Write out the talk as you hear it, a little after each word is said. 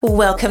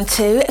Welcome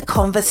to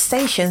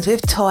Conversations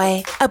with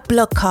Toy, a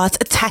blogcast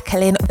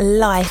tackling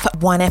life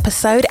one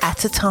episode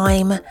at a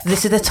time.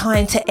 This is the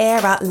time to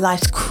air out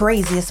life's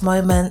craziest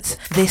moments.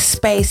 This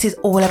space is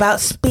all about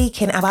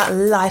speaking about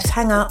life's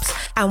hang-ups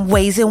and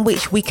ways in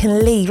which we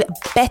can leave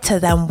better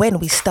than when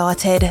we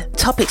started.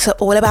 Topics are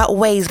all about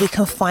ways we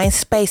can find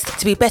space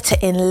to be better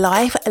in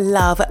life,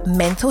 love,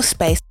 mental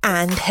space,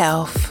 and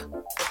health.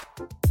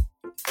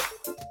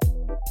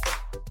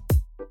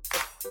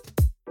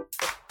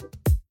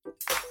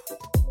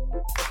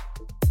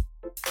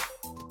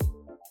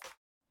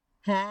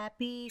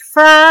 Happy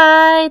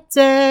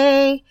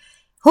Friday.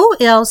 Who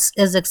else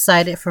is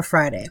excited for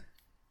Friday?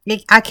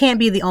 I can't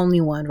be the only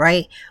one,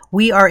 right?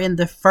 We are in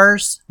the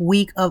first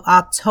week of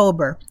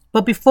October.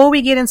 But before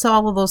we get into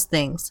all of those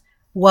things,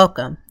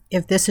 welcome.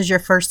 If this is your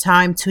first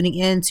time tuning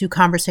in to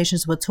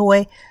Conversations with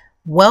Toy,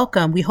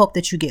 welcome. We hope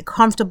that you get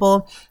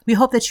comfortable. We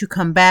hope that you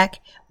come back.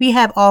 We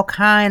have all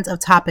kinds of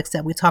topics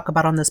that we talk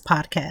about on this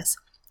podcast,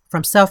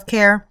 from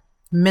self-care,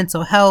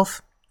 mental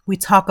health. We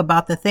talk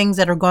about the things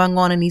that are going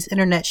on in these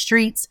internet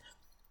streets.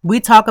 We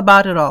talk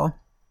about it all.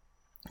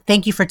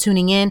 Thank you for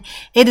tuning in.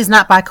 It is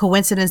not by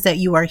coincidence that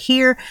you are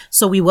here.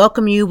 So we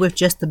welcome you with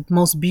just the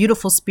most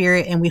beautiful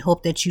spirit, and we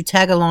hope that you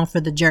tag along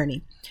for the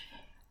journey.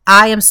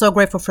 I am so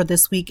grateful for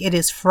this week. It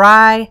is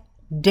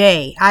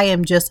Friday. I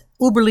am just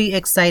uberly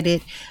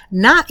excited,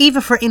 not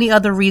even for any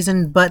other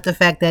reason but the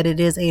fact that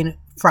it is a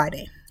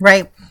Friday,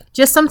 right?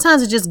 Just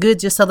sometimes it's just good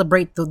to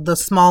celebrate the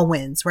small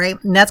wins,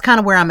 right? And that's kind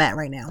of where I'm at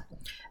right now.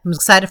 I'm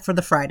excited for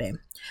the Friday.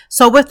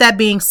 So with that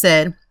being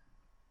said,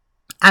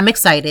 I'm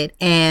excited,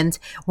 and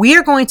we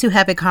are going to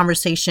have a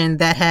conversation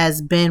that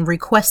has been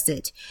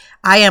requested.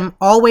 I am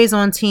always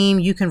on team.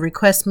 You can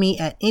request me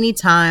at any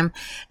time.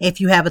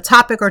 If you have a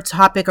topic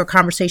or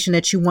conversation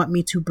that you want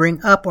me to bring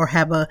up or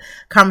have a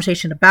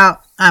conversation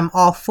about, I'm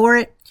all for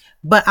it.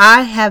 But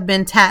I have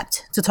been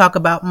tapped to talk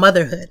about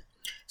motherhood.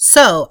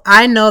 So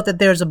I know that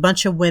there's a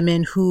bunch of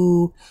women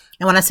who,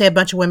 and when I say a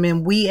bunch of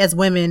women, we as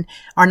women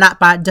are not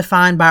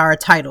defined by our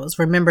titles.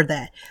 Remember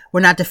that.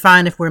 We're not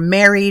defined if we're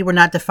married. We're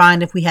not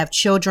defined if we have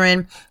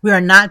children. We are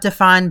not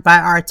defined by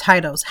our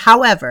titles.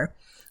 However,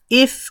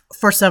 if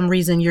for some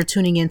reason you're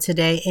tuning in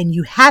today and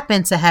you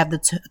happen to have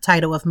the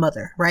title of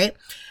mother, right?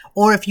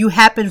 Or if you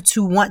happen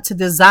to want to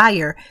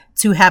desire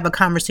to have a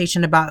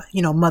conversation about,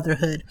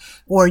 motherhood,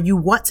 or you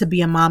want to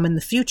be a mom in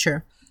the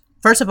future,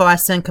 first of all, I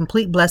send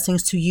complete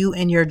blessings to you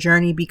and your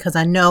journey, because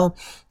I know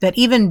that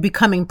even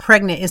becoming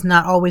pregnant is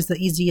not always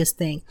the easiest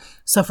thing.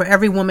 So for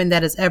every woman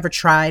that has ever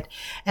tried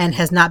and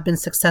has not been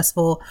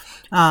successful,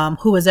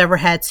 who has ever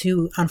had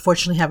to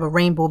unfortunately have a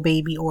rainbow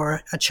baby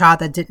or a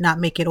child that did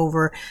not make it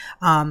over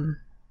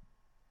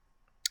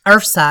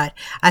Earthside,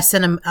 I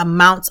send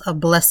amounts of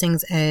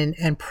blessings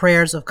and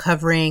prayers of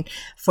covering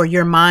for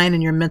your mind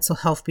and your mental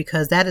health,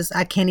 because that is,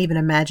 I can't even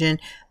imagine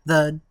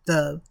the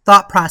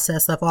thought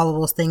process of all of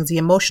those things, the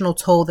emotional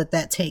toll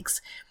that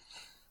takes.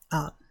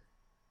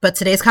 But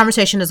today's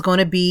conversation is going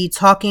to be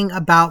talking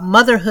about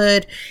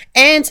motherhood,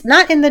 and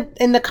not in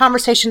the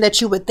conversation that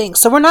you would think.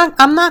 So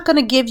I'm not going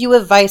to give you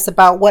advice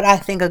about what I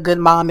think a good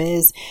mom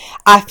is.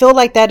 I feel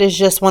like that is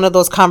just one of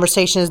those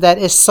conversations that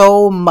is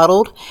so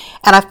muddled.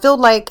 And I feel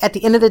like at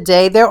the end of the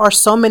day, there are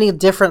so many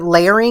different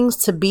layerings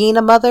to being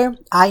a mother.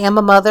 I am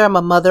a mother. I'm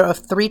a mother of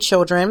 3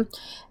 children,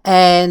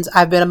 and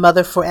I've been a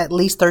mother for at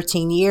least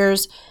 13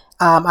 years.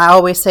 I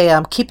always say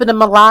I'm keeping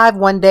them alive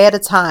one day at a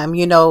time.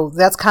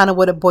 That's kind of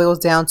what it boils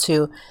down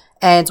to.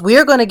 And we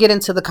are going to get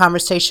into the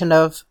conversation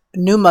of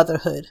new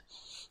motherhood.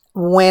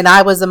 When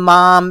I was a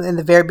mom in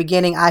the very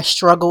beginning, I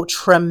struggled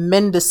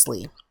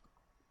tremendously.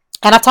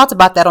 And I've talked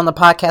about that on the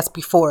podcast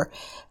before.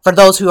 For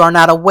those who are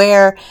not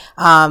aware,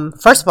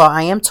 first of all,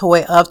 I am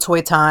Toy of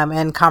Toy Time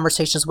and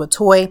Conversations with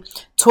Toy.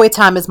 Toy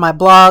Time is my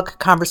blog.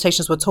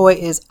 Conversations with Toy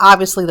is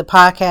obviously the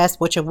podcast,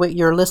 which of what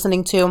you're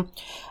listening to.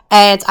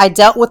 And I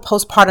dealt with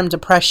postpartum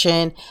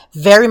depression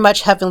very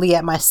much heavily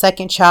at my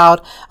second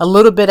child, a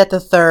little bit at the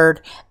third.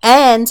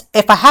 And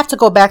if I have to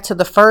go back to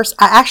the first,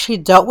 I actually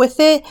dealt with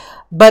it,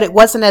 but it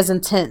wasn't as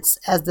intense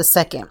as the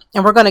second.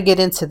 And we're going to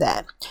get into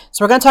that.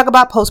 So we're going to talk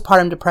about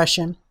postpartum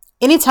depression.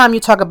 Anytime you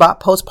talk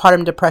about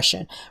postpartum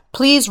depression,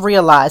 please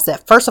realize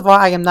that, first of all,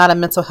 I am not a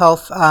mental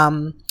health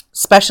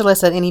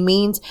specialist at any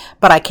means,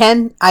 but I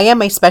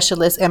am a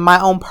specialist in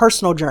my own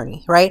personal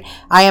journey, right?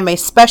 I am a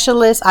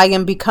specialist. I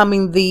am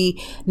becoming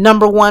the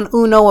number one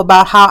uno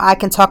about how I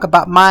can talk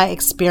about my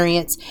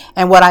experience.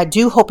 And what I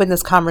do hope in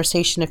this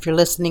conversation, if you're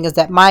listening, is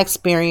that my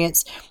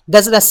experience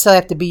doesn't necessarily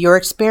have to be your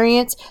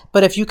experience,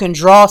 but if you can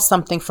draw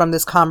something from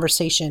this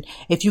conversation,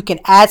 if you can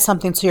add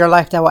something to your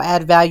life that will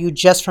add value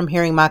just from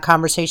hearing my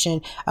conversation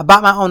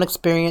about my own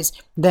experience,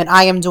 then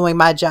I am doing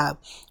my job.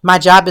 My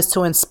job is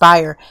to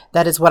inspire.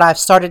 That is what I've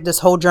started this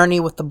whole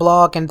journey with the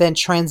blog, and then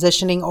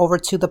transitioning over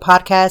to the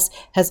podcast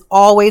has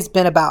always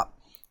been about.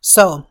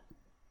 So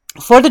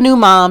for the new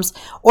moms,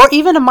 or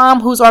even a mom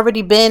who's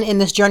already been in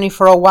this journey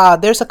for a while,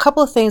 there's a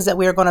couple of things that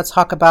we are going to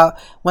talk about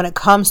when it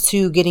comes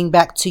to getting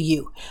back to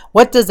you.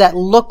 What does that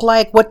look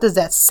like? What does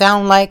that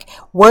sound like?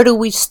 Where do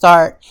we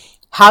start?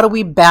 How do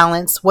we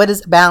balance? What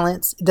is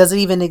balance? Does it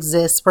even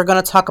exist? We're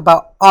going to talk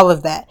about all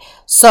of that.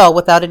 So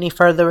without any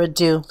further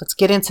ado, let's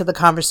get into the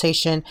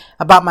conversation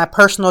about my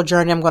personal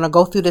journey. I'm going to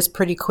go through this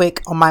pretty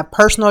quick on my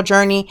personal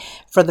journey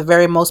for the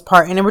very most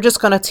part. And then we're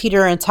just going to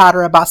teeter and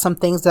totter about some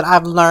things that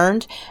I've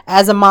learned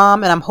as a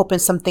mom. And I'm hoping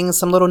some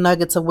little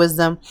nuggets of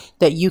wisdom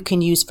that you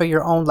can use for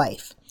your own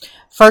life.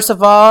 First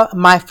of all,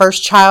 my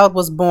first child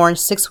was born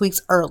 6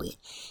 weeks early.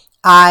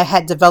 I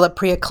had developed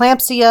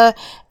preeclampsia,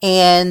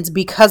 and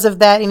because of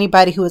that,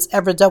 anybody who has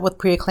ever dealt with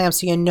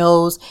preeclampsia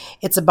knows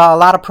it's about a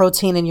lot of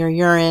protein in your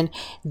urine.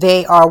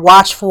 They are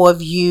watchful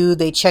of you.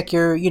 They check you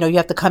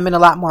have to come in a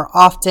lot more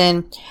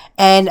often.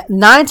 And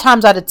 9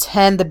 times out of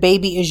 10, the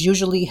baby is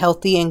usually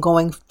healthy and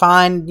going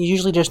fine.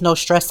 Usually there's no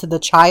stress to the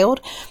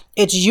child.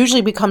 It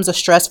usually becomes a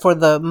stress for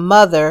the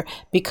mother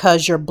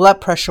because your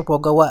blood pressure will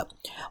go up.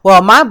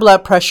 Well, my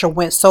blood pressure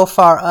went so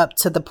far up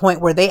to the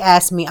point where they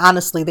asked me,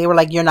 honestly, they were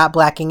like, you're not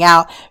blacking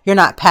out. You're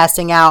not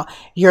passing out.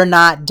 You're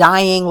not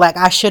dying. Like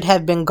I should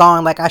have been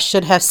gone. Like I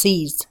should have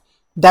seized.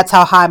 That's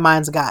how high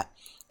mine's got.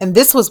 And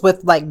this was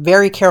with like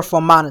very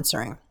careful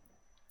monitoring.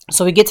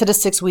 So we get to the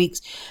 6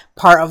 weeks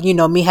part of,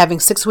 me having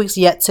 6 weeks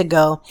yet to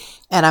go.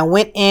 And I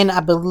went in,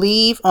 I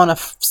believe on a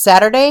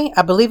Saturday.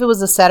 I believe it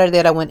was a Saturday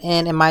that I went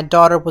in, and my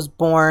daughter was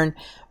born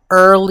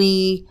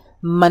early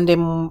Monday.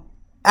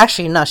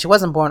 Actually, no, she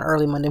wasn't born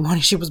early Monday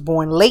morning. She was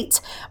born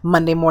late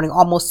Monday morning,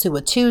 almost to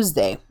a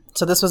Tuesday.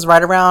 So this was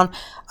right around,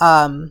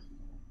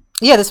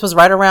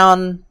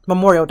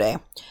 Memorial Day.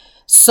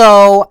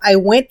 So I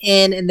went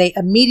in and they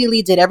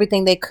immediately did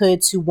everything they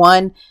could to,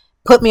 one,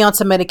 put me on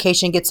some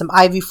medication, get some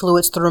IV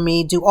fluids through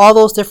me, do all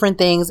those different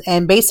things.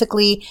 And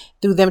basically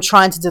through them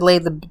trying to delay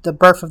the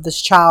birth of this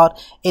child,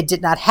 it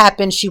did not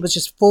happen. She was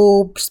just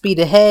full speed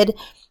ahead.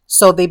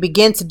 So they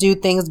begin to do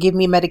things, give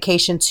me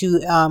medication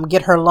to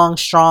get her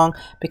lungs strong,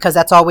 because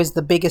that's always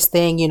the biggest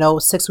thing,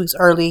 6 weeks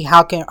early.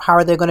 How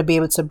are they going to be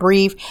able to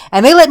breathe?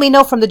 And they let me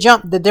know from the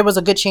jump that there was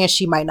a good chance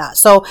she might not.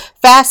 So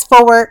fast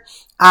forward,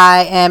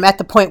 I am at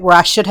the point where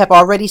I should have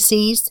already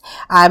seized.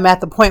 I'm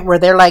at the point where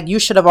they're like, you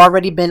should have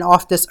already been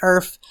off this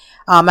earth.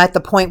 At the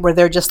point where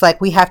they're just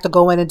like, we have to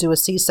go in and do a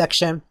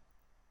C-section.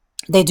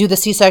 They do the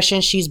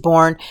C-section. She's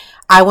born.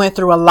 I went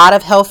through a lot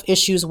of health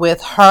issues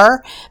with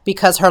her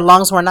because her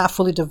lungs were not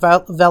fully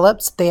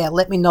developed. They had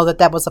let me know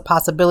that was a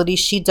possibility.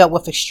 She dealt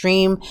with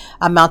extreme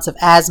amounts of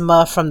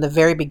asthma from the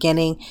very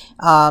beginning.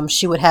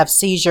 She would have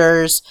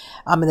seizures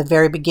in the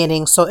very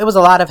beginning. So it was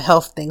a lot of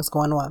health things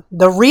going on.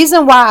 The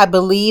reason why I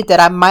believe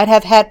that I might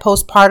have had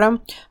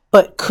postpartum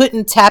but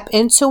couldn't tap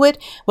into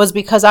it was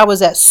because I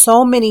was at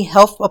so many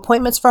health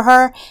appointments for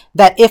her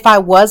that if I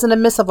was in the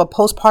midst of a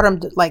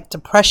postpartum like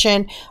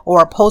depression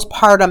or a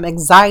postpartum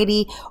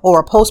anxiety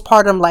or a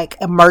postpartum like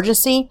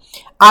emergency,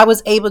 I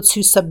was able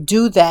to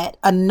subdue that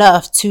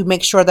enough to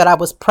make sure that I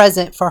was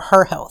present for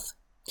her health.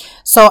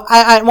 So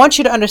I want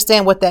you to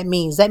understand what that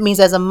means. That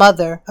means as a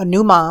mother, a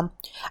new mom,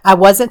 I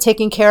wasn't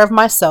taking care of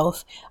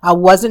myself. I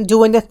wasn't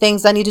doing the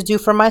things I need to do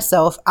for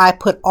myself. I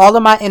put all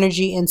of my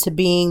energy into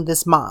being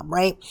this mom,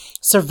 right?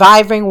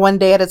 Surviving one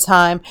day at a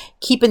time,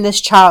 keeping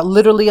this child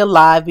literally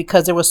alive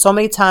because there were so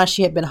many times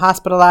she had been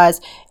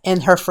hospitalized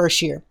in her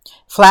first year.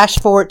 Flash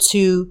forward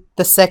to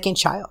the second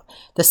child.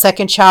 The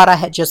second child, I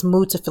had just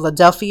moved to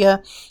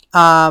Philadelphia.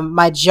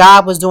 My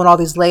job was doing all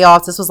these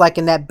layoffs. This was like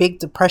in that big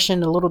depression,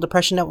 the little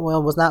depression that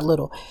was not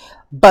little,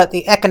 but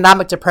the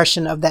economic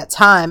depression of that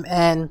time.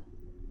 And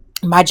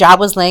my job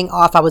was laying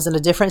off. I was in a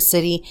different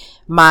city.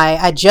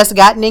 I just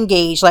gotten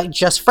engaged, like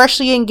just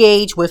freshly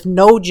engaged with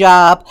no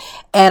job.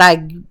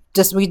 And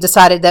we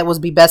decided that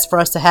would be best for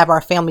us to have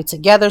our family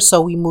together. So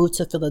we moved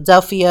to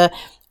Philadelphia.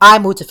 I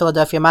moved to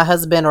Philadelphia. My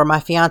husband, or my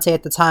fiance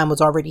at the time,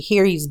 was already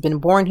here. He's been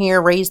born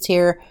here, raised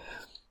here.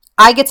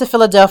 I get to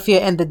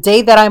Philadelphia, and the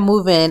day that I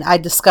move in, I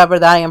discover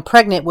that I am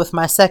pregnant with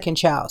my second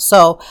child.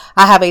 So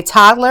I have a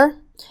toddler.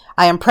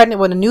 I am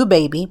pregnant with a new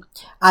baby.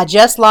 I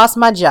just lost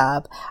my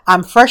job.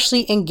 I'm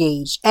freshly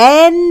engaged,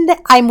 and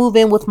I move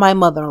in with my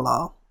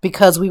mother-in-law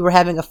because we were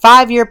having a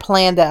 5-year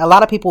plan that a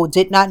lot of people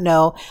did not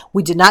know.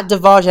 We did not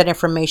divulge that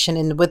information.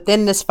 And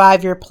within this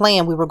 5-year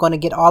plan, we were going to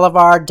get all of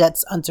our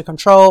debts under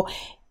control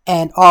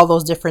and all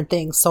those different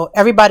things. So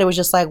everybody was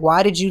just like,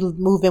 why did you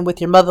move in with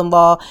your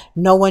mother-in-law?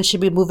 No one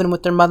should be moving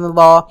with their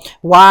mother-in-law.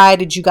 Why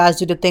did you guys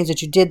do the things that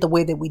you did the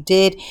way that we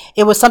did?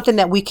 It was something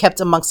that we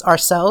kept amongst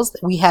ourselves.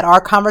 We had our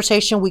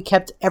conversation. We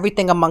kept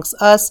everything amongst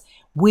us.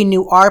 We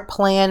knew our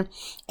plan,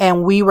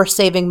 and we were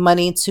saving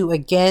money to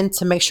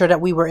make sure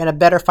that we were in a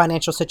better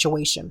financial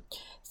situation.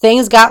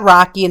 Things got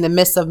rocky in the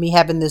midst of me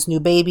having this new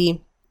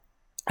baby.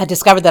 I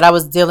discovered that I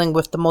was dealing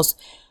with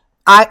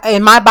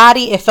in my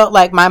body, it felt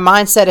like my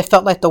mindset, it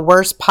felt like the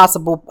worst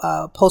possible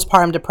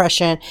postpartum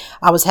depression.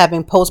 I was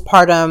having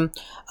postpartum,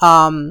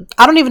 I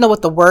don't even know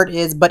what the word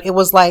is, but it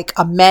was like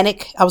I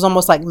was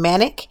almost like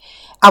manic.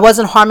 I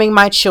wasn't harming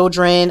my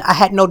children. I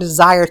had no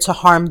desire to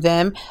harm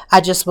them.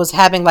 I just was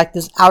having like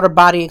this outer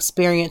body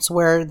experience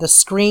where the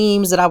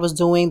screams that I was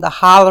doing, the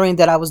hollering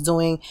that I was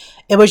doing,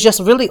 it was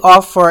just really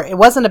it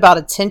wasn't about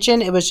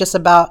attention. It was just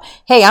about,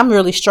 hey, I'm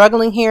really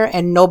struggling here,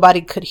 and nobody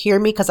could hear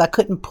me because I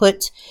couldn't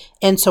put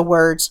into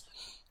words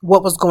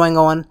what was going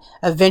on.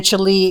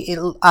 Eventually,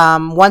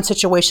 one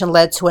situation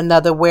led to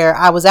another where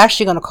I was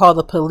actually going to call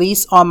the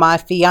police on my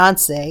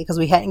fiance because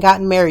we hadn't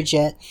gotten married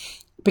yet,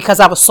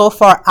 because I was so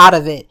far out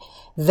of it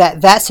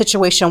that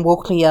situation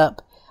woke me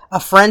up. A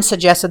friend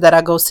suggested that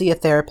I go see a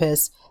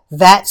therapist.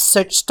 That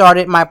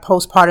started my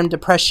postpartum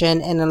depression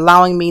and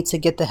allowing me to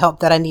get the help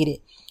that I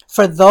needed.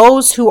 For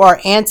those who are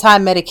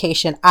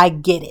anti-medication, I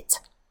get it,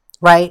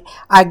 right?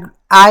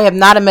 I am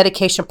not a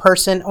medication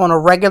person on a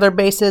regular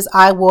basis.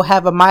 I will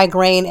have a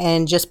migraine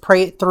and just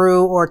pray it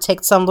through, or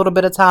take some little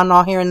bit of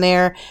Tylenol here and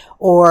there,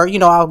 or,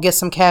 I'll get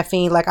some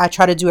caffeine. Like, I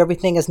try to do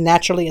everything as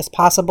naturally as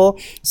possible.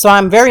 So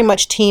I'm very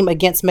much team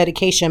against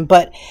medication.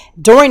 But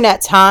during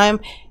that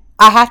time,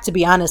 I have to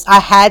be honest, I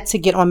had to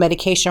get on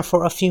medication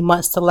for a few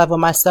months to level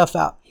myself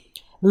out.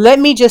 Let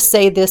me just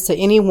say this to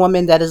any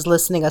woman that is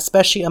listening,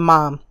 especially a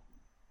mom.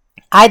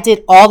 I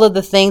did all of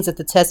the things that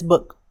the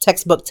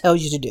textbook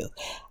tells you to do.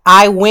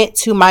 I went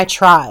to my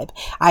tribe.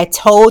 I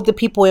told the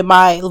people in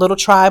my little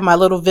tribe, my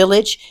little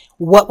village,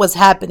 what was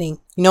happening.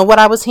 You know what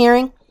I was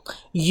hearing?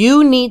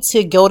 You need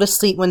to go to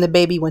sleep when the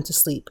baby went to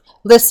sleep.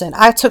 Listen,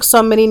 I took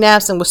so many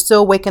naps and was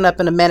still waking up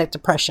in a manic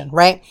depression,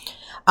 right?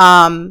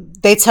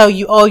 They tell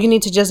you, oh, you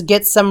need to just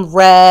get some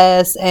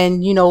rest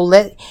and,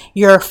 let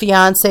your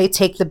fiance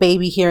take the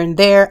baby here and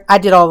there. I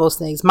did all those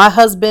things. My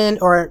husband,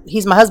 or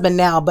he's my husband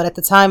now, but at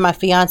the time, my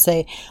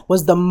fiance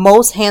was the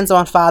most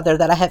hands-on father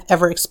that I have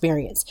ever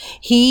experienced.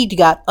 He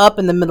got up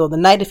in the middle of the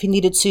night if he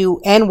needed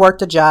to and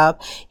worked a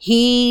job.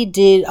 He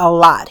did a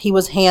lot. He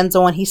was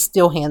hands-on. He's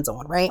still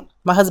hands-on, right?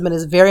 My husband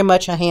is very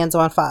much a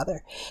hands-on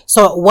father.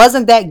 So it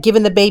wasn't that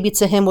giving the baby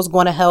to him was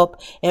going to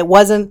help. It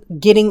wasn't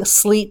getting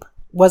sleep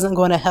wasn't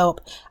going to help.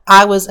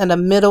 I was in the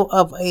middle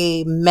of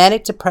a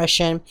manic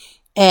depression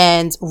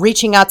and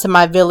reaching out to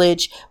my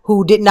village,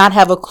 who did not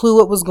have a clue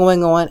what was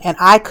going on, and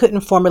I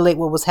couldn't formulate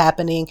what was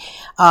happening.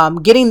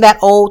 Getting that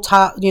old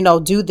talk,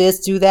 do this,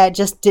 do that,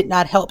 just did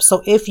not help.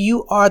 So if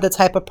you are the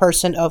type of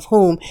person of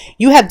whom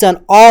you have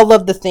done all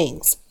of the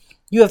things,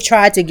 you have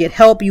tried to get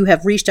help, you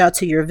have reached out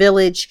to your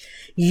village,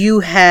 you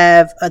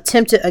have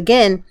attempted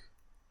again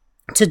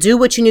to do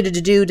what you needed to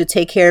do to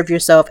take care of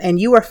yourself, and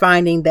you are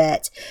finding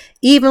that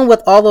even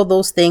with all of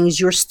those things,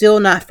 you're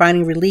still not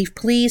finding relief,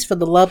 please, for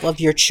the love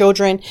of your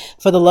children,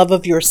 for the love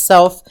of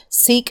yourself,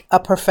 seek a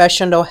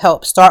professional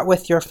help. Start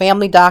with your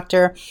family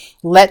doctor.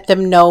 Let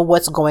them know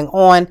what's going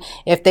on.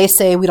 If they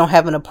say we don't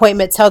have an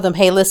appointment, tell them,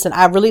 hey, listen,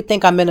 I really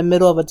think I'm in the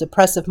middle of a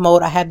depressive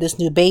mode. I have this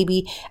new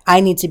baby.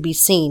 I need to be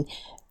seen.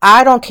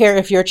 I don't care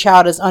if your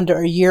child is under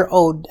a year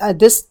old.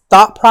 This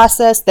thought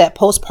process that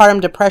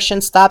postpartum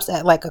depression stops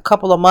at like a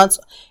couple of months,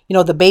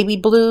 the baby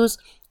blues.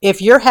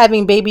 If you're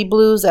having baby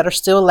blues that are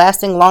still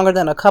lasting longer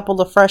than a couple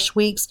of fresh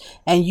weeks,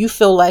 and you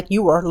feel like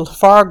you are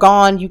far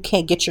gone, you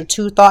can't get your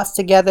two thoughts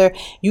together,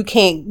 you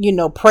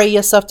can't, pray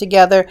yourself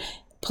together,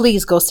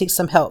 please go seek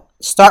some help.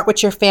 Start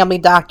with your family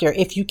doctor.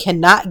 If you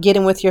cannot get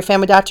in with your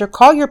family doctor,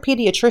 call your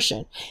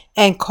pediatrician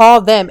and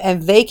call them,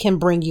 and they can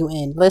bring you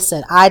in.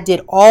 Listen, I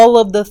did all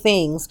of the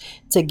things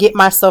to get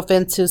myself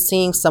into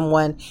seeing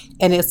someone,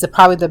 and it's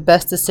probably the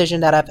best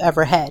decision that I've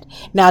ever had.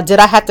 Now, did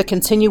I have to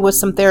continue with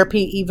some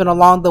therapy even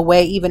along the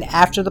way, even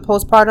after the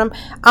postpartum?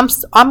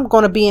 I'm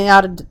going to be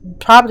out of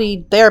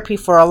probably therapy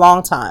for a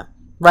long time,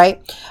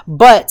 right?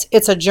 But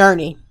it's a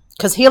journey.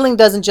 Because healing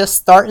doesn't just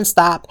start and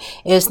stop.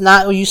 It's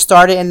not you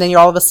start it and then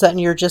you're all of a sudden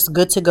you're just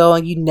good to go,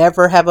 and you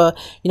never have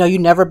you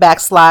never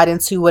backslide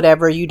into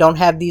whatever. You don't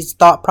have these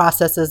thought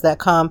processes that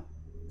come.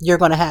 You're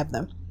going to have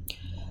them.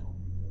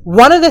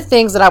 One of the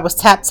things that I was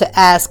tapped to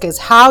ask is,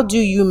 how do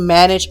you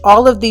manage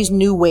all of these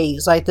new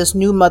ways, like this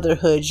new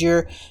motherhood?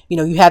 You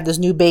have this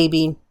new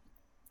baby.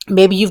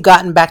 Maybe you've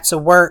gotten back to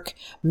work.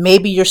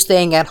 Maybe you're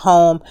staying at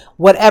home.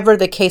 Whatever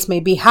the case may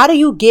be, how do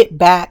you get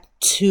back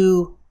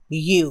to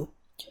you?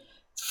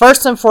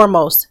 First and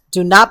foremost,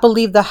 do not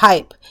believe the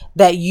hype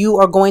that you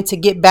are going to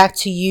get back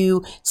to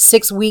you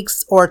 6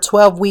 weeks or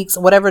 12 weeks,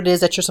 whatever it is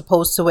that you're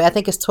supposed to wait. I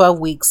think it's 12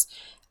 weeks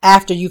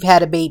after you've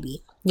had a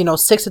baby.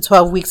 6 to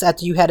 12 weeks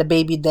after you had a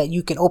baby, that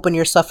you can open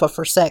yourself up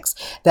for sex.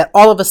 That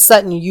all of a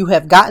sudden you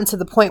have gotten to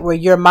the point where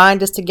your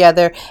mind is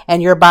together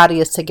and your body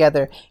is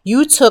together.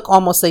 You took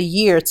almost a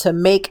year to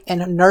make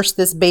and nurse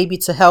this baby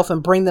to health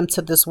and bring them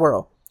to this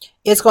world.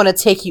 It's going to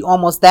take you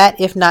almost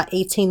that, if not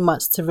 18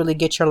 months, to really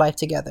get your life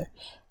together.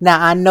 Now,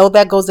 I know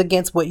that goes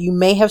against what you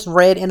may have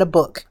read in a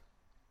book,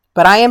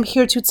 but I am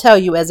here to tell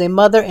you, as a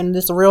mother in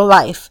this real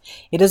life,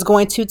 it is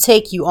going to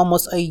take you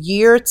almost a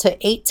year to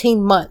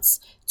 18 months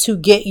to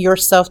get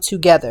yourself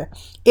together.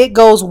 It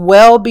goes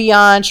well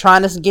beyond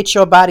trying to get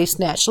your body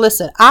snatched.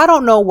 Listen, I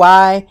don't know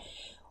why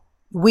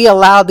we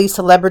allow these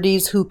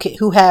celebrities who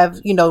have,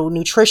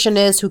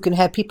 nutritionists, who can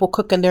have people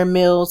cooking their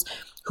meals,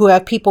 who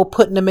have people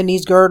putting them in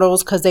these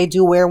girdles because they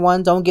do wear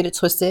one. Don't get it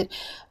twisted.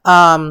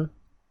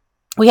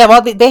 We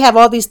have they have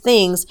all these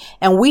things,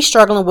 and we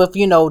struggling with,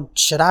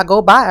 should I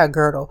go buy a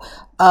girdle?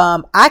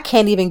 I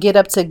can't even get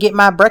up to get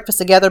my breakfast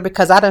together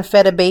because I done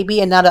fed a baby,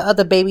 and now the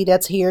other baby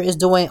that's here is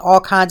doing all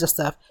kinds of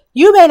stuff.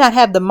 You may not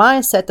have the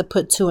mindset to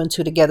put 2 and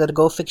 2 together to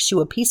go fix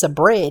you a piece of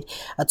bread,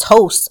 a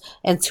toast,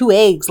 and 2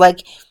 eggs.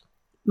 Like,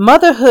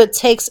 motherhood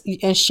takes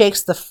and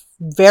shakes the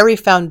very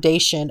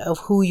foundation of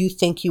who you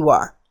think you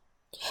are.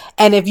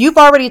 And if you've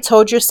already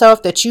told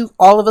yourself that you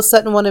all of a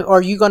sudden want to,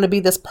 or you're going to be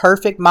this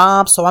perfect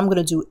mom, so I'm going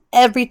to do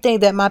everything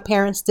that my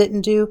parents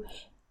didn't do,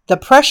 the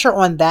pressure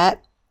on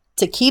that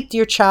to keep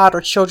your child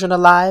or children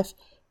alive,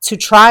 to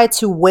try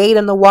to wade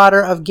in the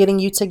water of getting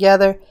you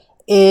together,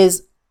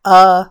 is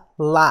a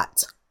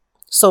lot.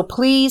 So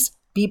please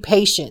be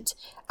patient.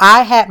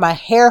 I had my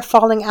hair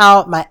falling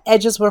out. My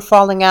edges were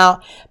falling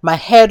out. My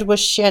head was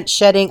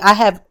shedding.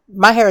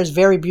 My hair is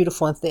very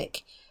beautiful and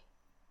thick.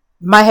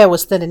 My hair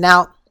was thinning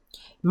out.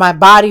 My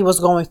body was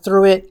going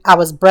through it. I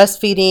was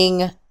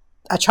breastfeeding.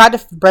 I tried to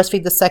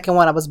breastfeed the second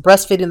one. I was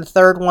breastfeeding the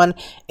third one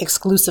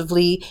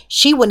exclusively.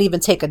 She wouldn't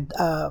even take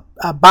a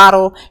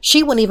bottle.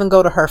 She wouldn't even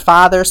go to her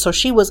father. So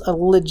she was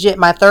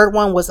my third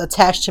one was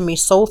attached to me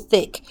so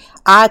thick,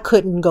 I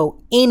couldn't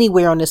go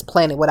anywhere on this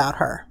planet without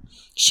her.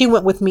 She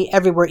went with me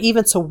everywhere,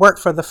 even to work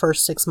for the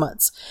first 6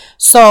 months.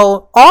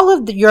 So all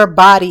of your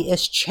body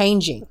is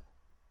changing.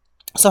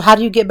 So how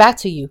do you get back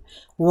to you?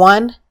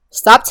 1,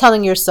 stop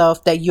telling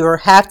yourself that you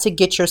have to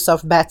get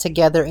yourself back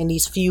together in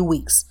these few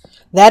weeks.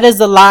 That is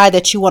the lie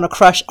that you want to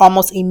crush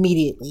almost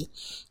immediately.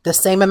 The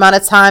same amount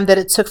of time that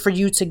it took for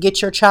you to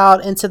get your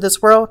child into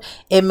this world,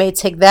 it may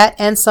take that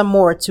and some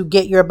more to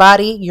get your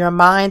body, your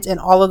mind, and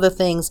all of the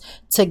things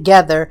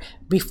together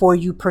before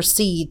you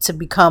proceed to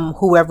become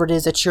whoever it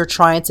is that you're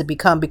trying to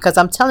become. Because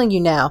I'm telling you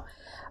now,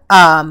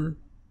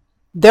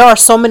 there are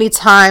so many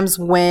times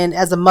when,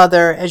 as a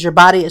mother, as your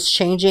body is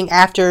changing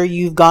after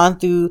you've gone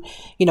through,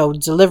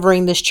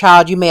 delivering this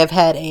child, you may have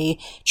had a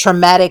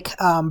traumatic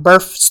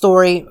birth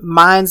story.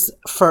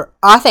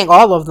 I think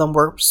all of them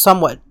were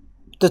somewhat.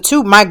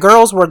 My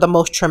girls were the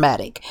most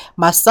traumatic.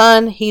 My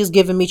son, he's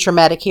giving me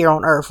traumatic here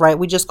on earth, right?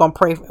 We just gonna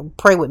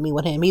pray with me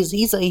with him.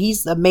 He's an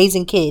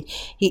amazing kid.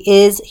 He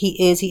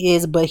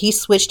is, but he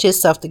switched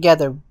himself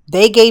together.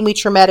 They gave me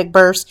traumatic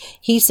births.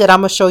 He said,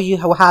 I'm gonna show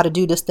you how to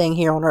do this thing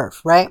here on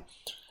earth, right?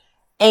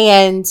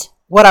 And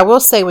what I will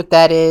say with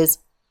that is,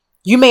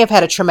 you may have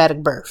had a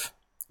traumatic birth.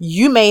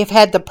 You may have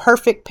had the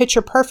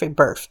picture perfect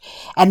birth.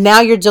 And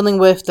now you're dealing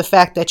with the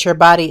fact that your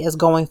body is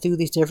going through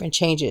these different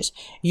changes.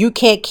 You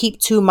can't keep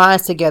 2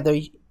 minds together.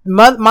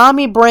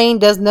 Mommy brain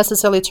doesn't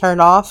necessarily turn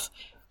off.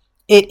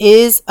 It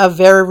is a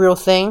very real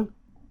thing.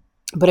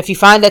 But if you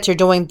find that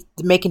you're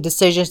making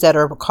decisions that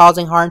are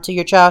causing harm to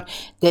your child,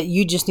 that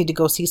you just need to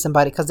go see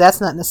somebody, because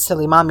that's not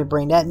necessarily mommy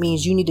brain. That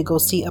means you need to go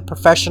see a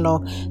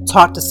professional,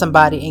 talk to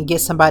somebody, and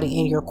get somebody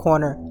in your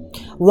corner.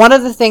 One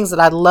of the things that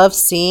I love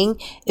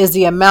seeing is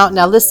the amount.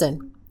 Now,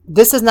 listen,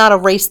 this is not a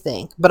race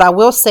thing, but I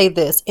will say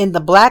this. In the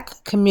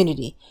Black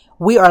community,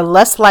 we are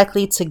less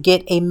likely to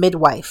get a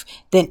midwife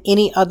than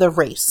any other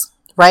race,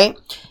 right?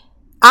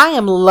 I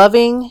am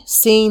loving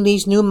seeing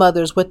these new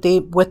mothers with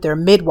their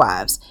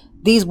midwives.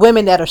 These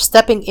women that are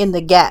stepping in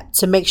the gap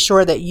to make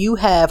sure that you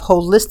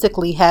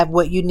holistically have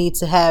what you need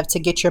to have to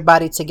get your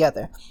body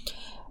together.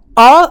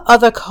 All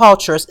other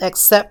cultures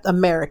except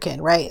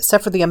American, right?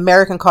 Except for the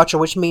American culture,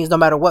 which means no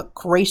matter what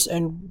race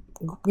and,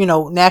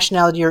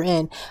 nationality you're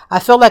in. I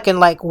feel like in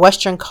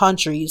Western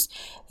countries,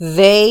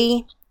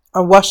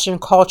 Western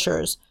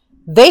cultures,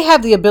 they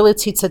have the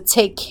ability to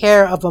take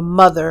care of a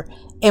mother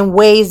in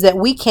ways that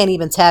we can't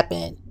even tap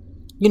in.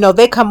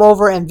 They come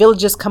over, and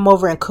villages come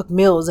over and cook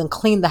meals and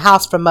clean the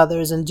house for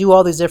mothers and do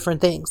all these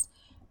different things.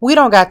 We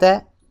don't got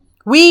that.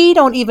 We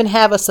don't even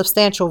have a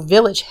substantial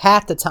village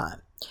half the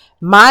time.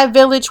 My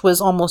village was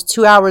almost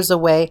 2 hours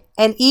away.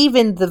 And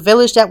even the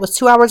village that was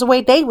 2 hours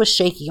away, they was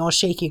on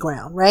shaky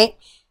ground, right?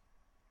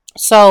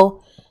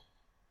 So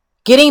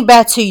getting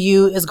back to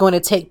you is going to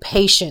take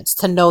patience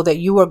to know that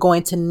you are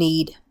going to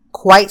need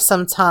quite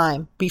some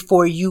time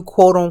before you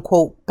quote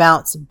unquote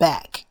bounce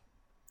back.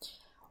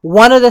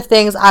 One of the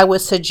things I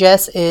would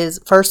suggest is,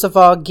 first of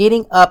all,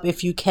 getting up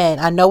if you can.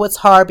 I know it's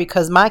hard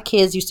because my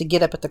kids used to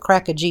get up at the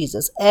crack of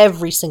Jesus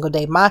every single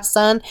day. My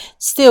son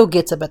still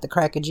gets up at the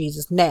crack of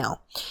Jesus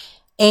now.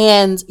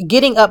 And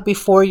getting up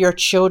before your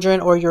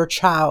children or your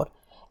child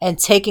and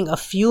taking a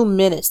few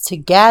minutes to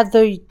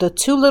gather the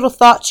 2 little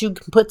thoughts you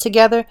can put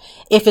together.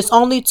 If it's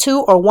only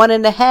 2 or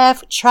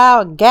 1.5,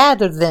 child,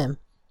 gather them.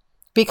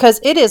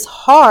 Because it is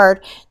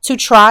hard to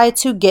try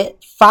to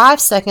get 5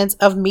 seconds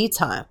of me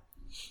time.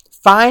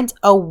 Find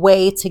a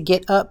way to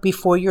get up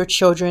before your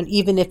children,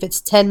 even if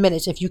it's 10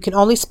 minutes. If you can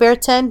only spare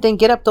 10, then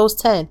get up those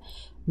 10.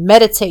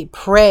 Meditate,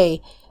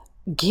 pray,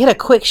 get a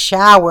quick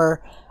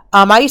shower.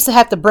 I used to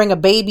have to bring a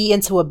baby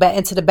into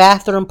the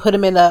bathroom, put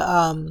him in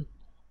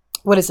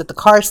the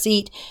car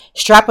seat,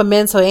 strap them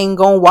in so they ain't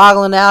going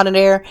woggling out in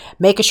there,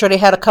 making sure they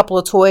had a couple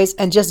of toys,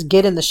 and just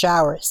get in the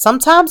shower.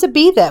 Sometimes it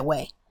be that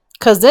way.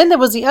 Because then there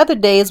was the other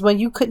days when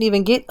you couldn't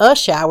even get a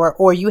shower,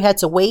 or you had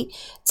to wait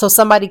till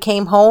somebody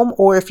came home.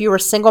 Or if you're a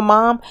single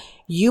mom,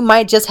 you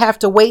might just have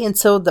to wait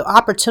until the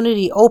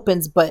opportunity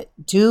opens. But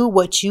do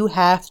what you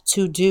have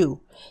to do.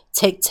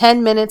 Take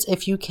 10 minutes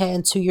if you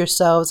can to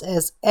yourselves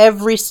as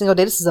every single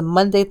day. This is a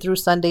Monday through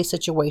Sunday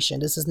situation.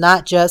 This is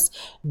not just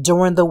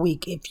during the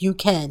week. If you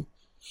can.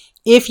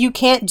 If you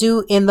can't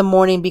do in the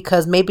morning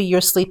because maybe your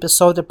sleep is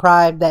so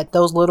deprived that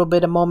those little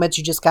bit of moments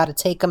you just got to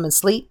take them and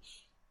sleep,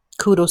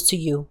 kudos to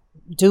you.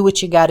 Do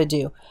what you got to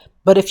do.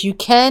 But if you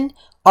can,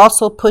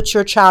 also put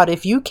your child,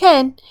 if you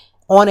can,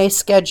 on a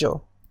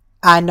schedule.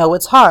 I know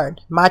it's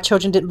hard. My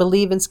children didn't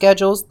believe in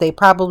schedules. They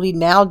probably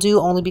now do,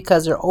 only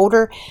because they're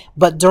older.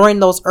 But during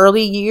those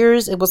early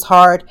years, it was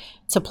hard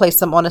to place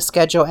them on a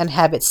schedule and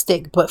have it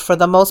stick. But for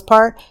the most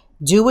part,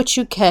 do what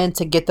you can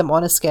to get them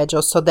on a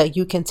schedule so that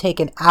you can take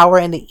an hour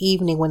in the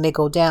evening when they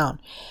go down.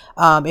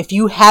 If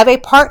you have a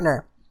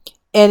partner,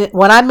 and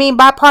what I mean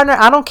by partner,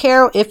 I don't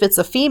care if it's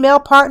a female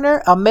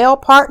partner, a male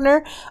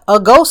partner, a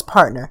ghost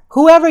partner,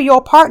 whoever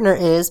your partner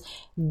is,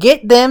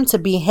 get them to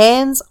be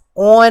hands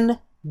on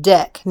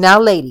deck. Now,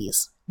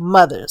 ladies,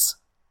 mothers,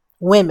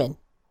 women,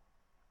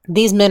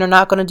 these men are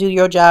not going to do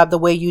your job the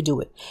way you do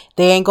it.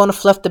 They ain't going to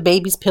fluff the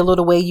baby's pillow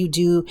the way you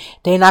do.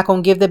 They're not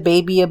going to give the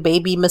baby a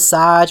baby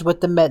massage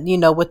with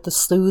with the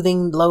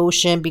soothing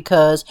lotion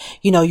because,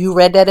 you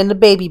read that in the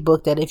baby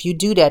book that if you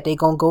do that, they're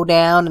going to go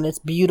down and it's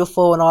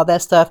beautiful and all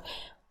that stuff.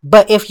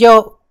 But if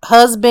your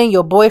husband,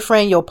 your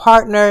boyfriend, your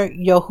partner,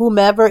 your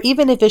whomever,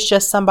 even if it's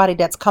just somebody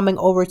that's coming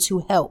over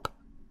to help,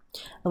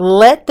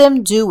 let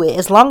them do it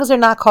as long as they're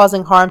not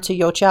causing harm to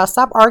your child.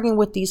 Stop arguing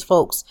with these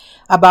folks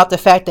about the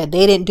fact that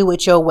they didn't do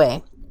it your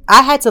way.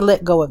 I had to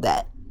let go of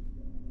that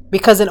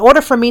because in order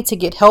for me to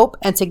get help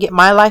and to get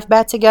my life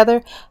back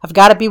together, I've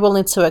got to be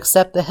willing to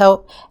accept the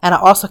help. And I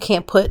also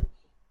can't put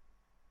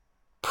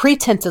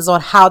pretenses on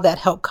how that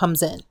help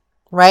comes in,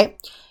 right?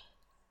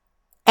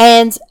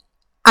 And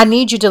I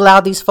need you to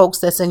allow these folks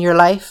that's in your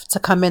life to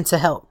come in to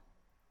help.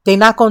 They're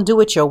not going to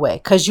do it your way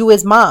because you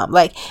as mom.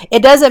 Like,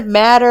 it doesn't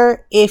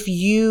matter if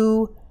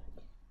you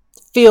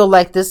feel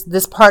like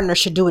this partner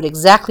should do it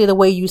exactly the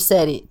way you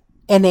said it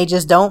and they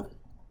just don't.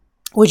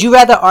 Would you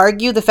rather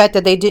argue the fact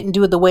that they didn't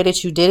do it the way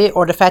that you did it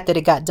or the fact that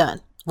it got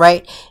done?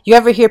 Right? You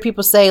ever hear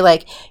people say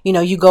like,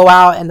 you go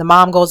out and the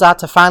mom goes out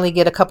to finally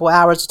get a couple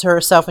hours to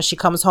herself and she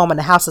comes home and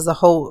the house is a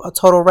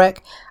total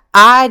wreck.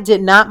 I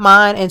did not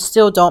mind and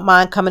still don't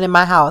mind coming in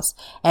my house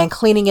and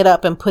cleaning it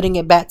up and putting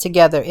it back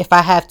together if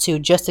I have to,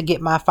 just to get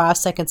my 5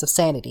 seconds of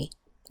sanity,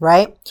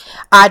 right?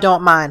 I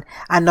don't mind.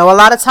 I know a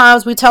lot of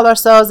times we tell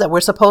ourselves that we're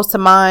supposed to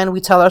mind.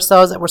 We tell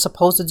ourselves that we're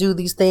supposed to do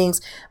these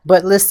things.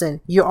 But listen,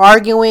 you're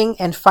arguing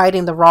and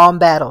fighting the wrong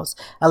battles.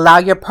 Allow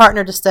your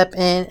partner to step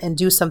in and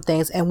do some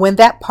things. And when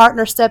that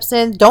partner steps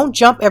in, don't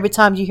jump every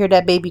time you hear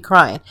that baby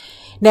crying.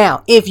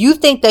 Now, if you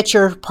think that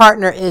your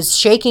partner is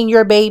shaking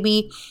your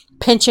baby,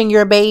 pinching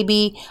your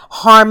baby,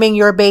 harming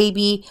your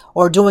baby,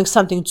 or doing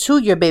something to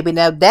your baby,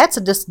 now that's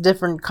a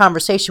different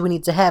conversation we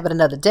need to have at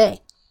another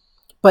day.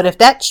 But if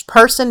that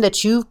person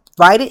that you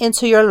invited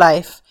into your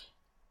life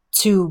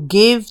to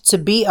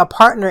be a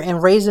partner in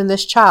raising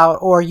this child,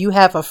 or you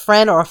have a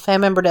friend or a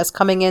family member that's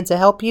coming in to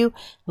help you,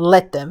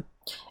 let them.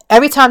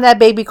 Every time that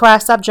baby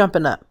cries, stop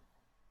jumping up.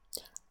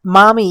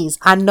 Mommies,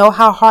 I know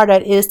how hard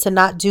that is to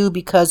not do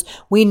because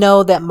we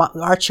know that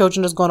our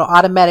children is going to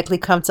automatically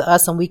come to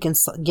us and we can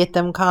get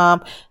them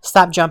calm.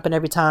 Stop jumping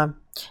every time.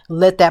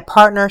 Let that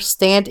partner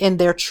stand in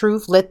their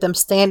truth. Let them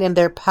stand in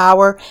their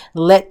power.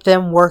 Let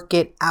them work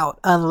it out.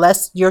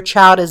 Unless your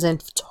child is in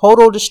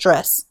total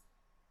distress,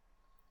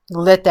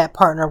 let that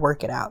partner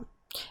work it out.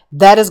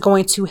 That is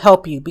going to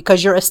help you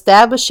because you're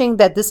establishing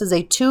that this is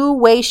a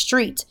two-way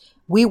street.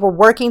 We were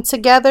working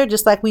together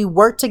just like we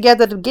worked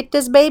together to get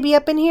this baby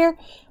up in here.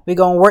 We're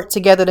going to work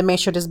together to make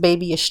sure this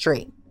baby is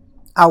straight.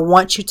 I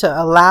want you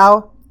to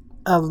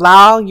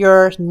allow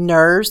your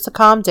nerves to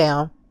calm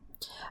down.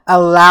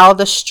 Allow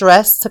the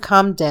stress to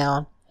come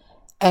down.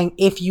 And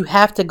if you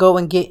have to go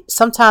and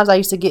sometimes I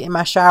used to get in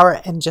my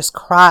shower and just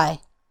cry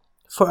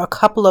for a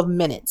couple of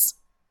minutes.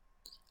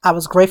 I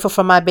was grateful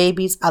for my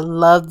babies. I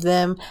love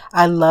them.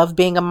 I love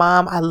being a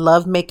mom. I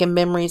love making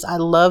memories. I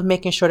love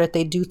making sure that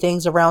they do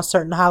things around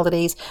certain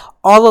holidays.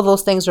 All of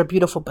those things are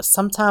beautiful, but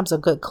sometimes a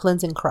good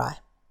cleansing cry.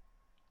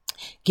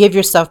 Give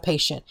yourself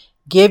patience.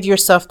 Give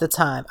yourself the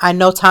time. I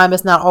know time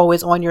is not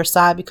always on your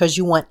side because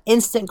you want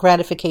instant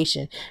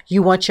gratification.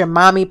 You want your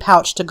mommy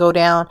pouch to go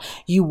down.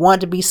 You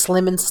want to be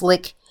slim and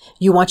slick.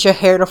 You want your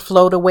hair to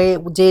flow the way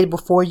it did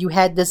before you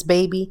had this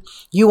baby.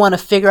 You want to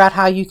figure out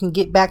how you can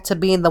get back to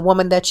being the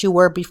woman that you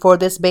were before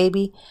this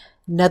baby.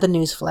 Another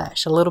news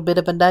flash, a little bit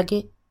of a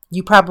nugget.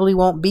 You probably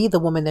won't be the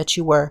woman that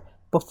you were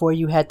before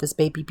you had this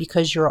baby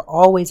because you're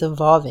always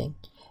evolving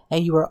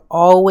and you are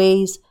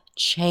always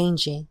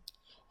changing.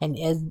 And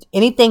as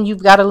anything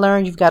you've got to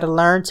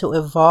learn to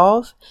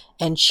evolve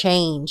and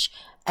change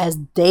as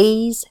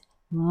days,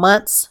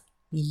 months,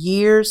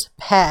 years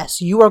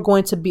pass. You are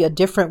going to be a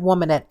different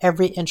woman at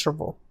every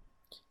interval.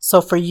 So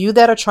for you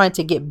that are trying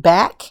to get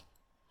back,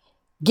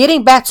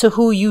 Getting back to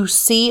who you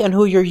see and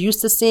who you're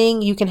used to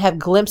seeing, you can have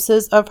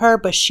glimpses of her,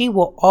 but she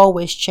will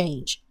always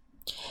change.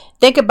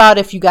 Think about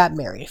if you got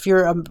married. If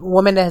you're a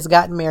woman that has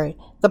gotten married,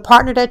 the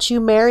partner that you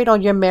married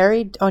on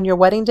your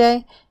wedding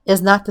day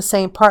is not the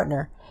same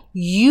partner.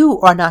 You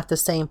are not the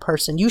same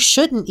person. You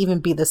shouldn't even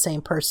be the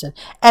same person.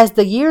 As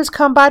the years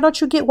come by, don't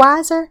you get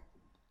wiser?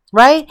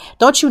 Right?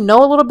 Don't you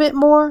know a little bit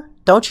more?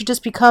 Don't you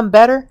just become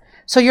better?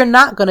 So you're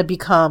not going to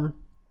become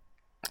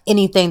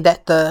anything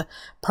that the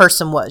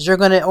person was. You're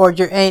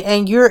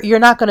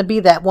not going to be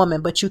that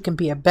woman, but you can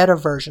be a better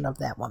version of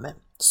that woman.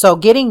 So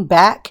getting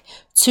back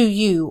to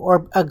you,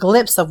 or a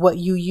glimpse of what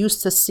you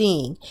used to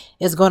seeing,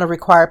 is going to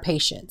require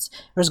patience.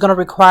 It's going to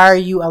require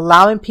you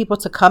allowing people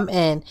to come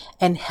in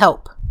and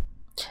help.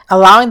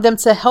 Allowing them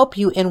to help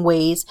you in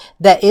ways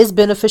that is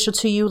beneficial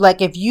to you.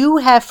 Like if you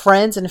have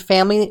friends and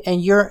family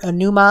and you're a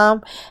new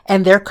mom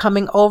and they're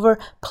coming over,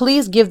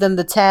 please give them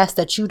the task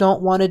that you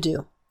don't want to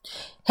do.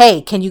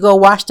 Hey, can you go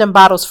wash them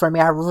bottles for me?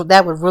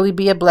 That would really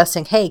be a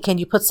blessing. Hey, can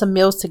you put some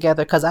meals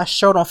together? Because I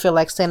sure don't feel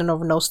like standing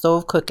over no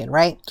stove cooking,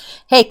 right?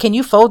 Hey, can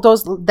you fold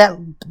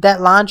that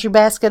laundry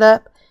basket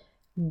up?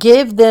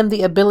 Give them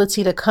the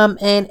ability to come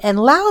in and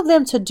allow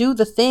them to do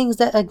the things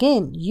that,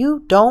 again,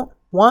 you don't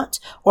want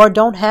or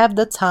don't have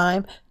the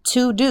time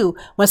to do.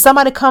 When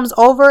somebody comes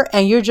over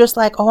and you're just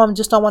like, oh, I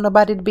just don't want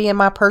nobody to be in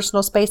my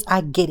personal space.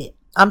 I get it.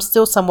 I'm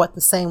still somewhat the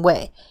same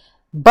way.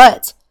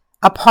 But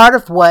a part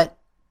of what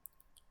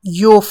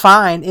you'll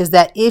find is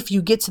that if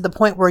you get to the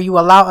point where you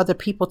allow other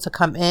people to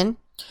come in,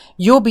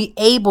 you'll be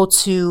able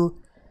to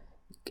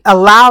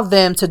allow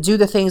them to do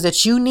the things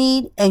that you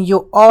need, and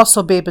you'll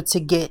also be able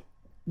to get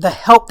the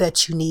help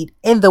that you need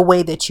in the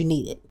way that you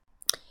need it.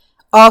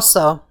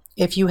 Also,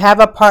 if you have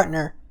a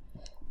partner,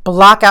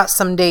 block out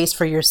some days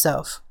for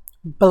yourself.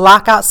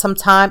 Block out some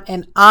time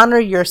and honor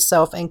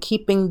yourself, and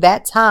keeping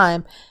that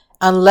time,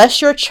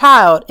 unless your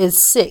child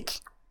is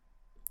sick.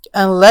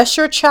 Unless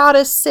your child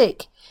is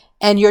sick,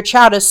 and your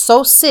child is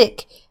so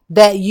sick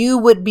that you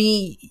would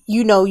be,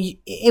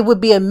 it would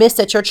be amiss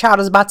that your child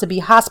is about to be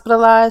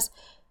hospitalized,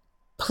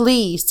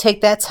 please take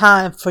that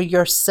time for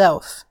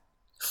yourself.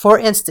 For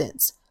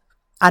instance,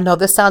 I know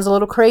this sounds a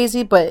little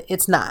crazy, but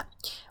it's not.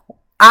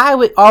 I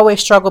would always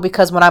struggle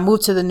because when I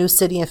moved to the new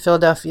city in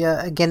Philadelphia,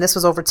 again, this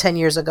was over 10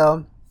 years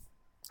ago,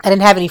 I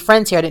didn't have any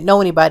friends here. I didn't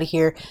know anybody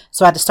here.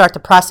 So I had to start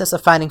the process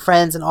of finding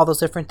friends and all those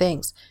different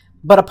things.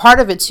 But a part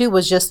of it too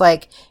was just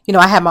like,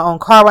 I had my own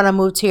car when I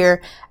moved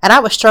here, and I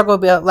would struggle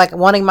with like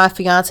wanting my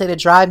fiance to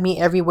drive me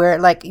everywhere.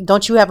 Like,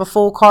 don't you have a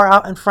full car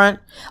out in front?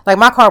 Like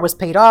my car was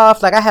paid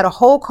off. Like I had a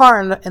whole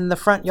car in the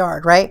front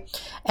yard, right?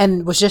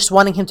 And was just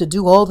wanting him to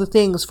do all the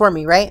things for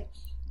me, right?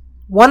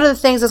 One of the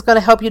things that's going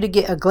to help you to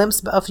get a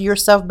glimpse of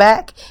yourself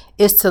back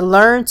is to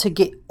learn to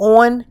get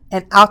on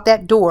and out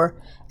that door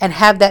and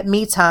have that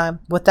me time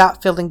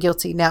without feeling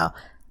guilty. Now,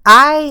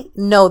 I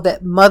know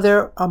that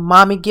mother or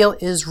mommy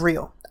guilt is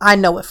real. I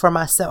know it for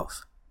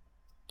myself.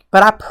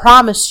 But I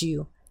promise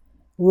you,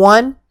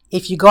 one,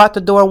 if you go out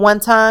the door one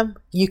time,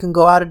 you can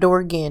go out the door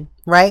again,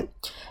 right?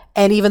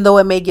 And even though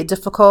it may get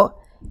difficult,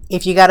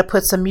 if you got to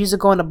put some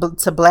music on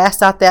to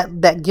blast out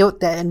that guilt,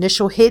 that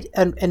initial hit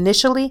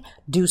initially,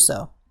 do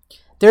so.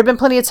 There have been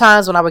plenty of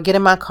times when I would get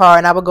in my car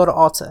and I would go to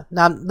Ulta.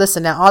 Now,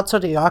 listen,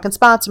 Ulta, y'all can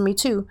sponsor me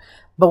too.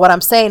 But what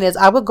I'm saying is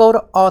I would go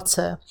to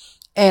Ulta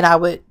and I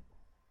would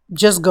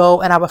just go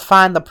and I would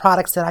find the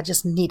products that I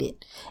just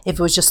needed. If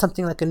it was just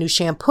something like a new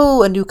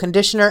shampoo, a new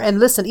conditioner, and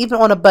listen, even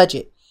on a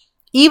budget,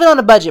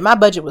 my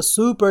budget was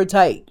super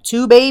tight.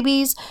 2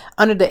 babies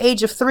under the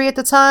age of 3 at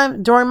the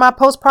time during my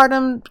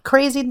postpartum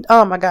crazy.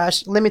 Oh my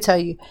gosh, let me tell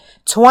you,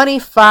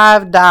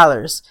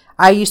 $25.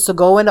 I used to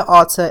go into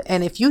Ulta,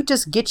 and if you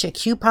just get your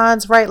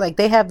coupons right, like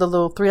they have the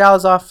little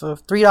 $3 off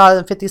of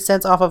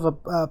 $3.50 off of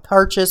a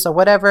purchase or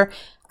whatever.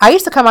 I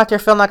used to come out there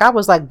feeling like I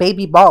was like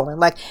baby balling.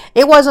 Like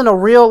it wasn't a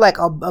real, like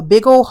a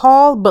big old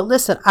haul, but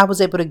listen, I was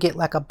able to get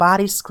like a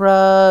body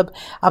scrub.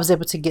 I was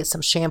able to get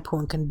some shampoo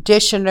and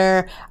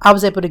conditioner. I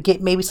was able to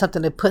get maybe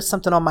something to put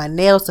something on my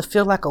nails to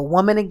feel like a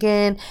woman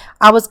again.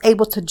 I was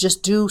able to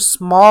just do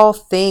small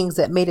things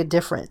that made a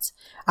difference.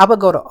 I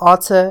would go to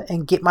Ulta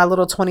and get my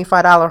little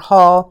 $25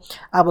 haul.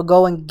 I would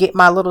go and get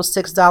my little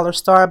 $6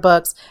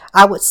 Starbucks.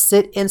 I would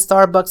sit in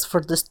Starbucks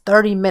for just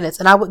 30 minutes,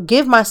 and I would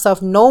give myself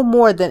no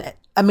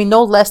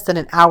less than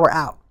an hour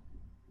out.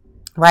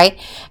 Right?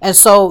 And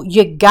so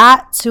you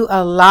got to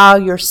allow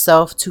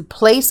yourself to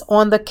place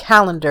on the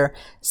calendar,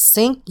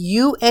 sync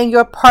you and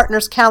your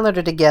partner's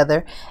calendar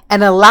together,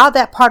 and allow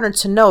that partner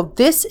to know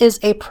this is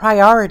a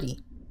priority.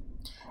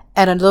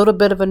 And a little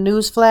bit of a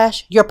news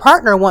flash, your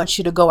partner wants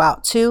you to go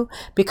out too,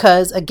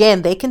 because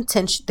again, they can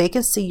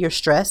see your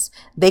stress.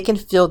 They can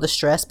feel the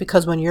stress,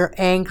 because when you're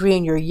angry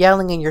and you're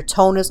yelling and your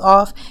tone is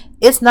off,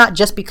 it's not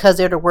just because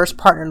they're the worst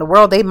partner in the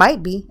world. They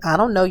might be. I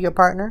don't know your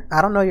partner.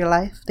 I don't know your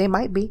life. They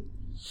might be.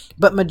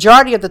 But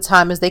majority of the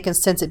time is they can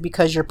sense it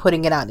because you're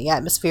putting it out in the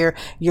atmosphere.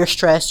 You're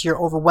stressed.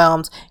 You're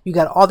overwhelmed. You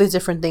got all these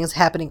different things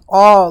happening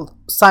almost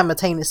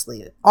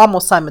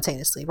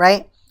simultaneously,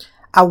 right?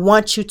 I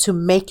want you to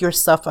make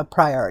yourself a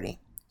priority.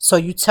 So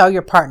you tell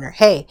your partner,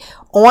 hey,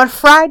 on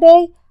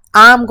Friday,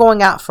 I'm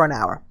going out for an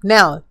hour.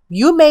 Now,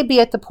 you may be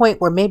at the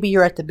point where maybe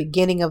you're at the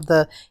beginning of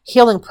the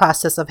healing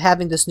process of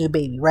having this new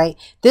baby, right?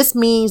 This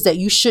means that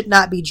you should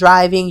not be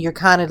driving. You're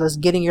kind of just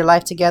getting your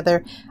life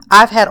together.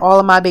 I've had all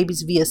of my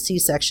babies via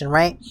C-section,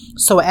 right?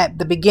 So at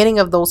the beginning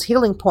of those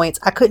healing points,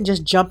 I couldn't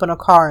just jump in a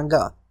car and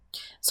go.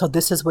 So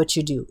this is what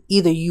you do.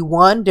 Either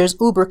there's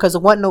Uber, because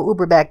there wasn't no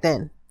Uber back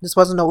then. This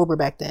wasn't no Uber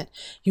back then.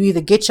 You either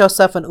get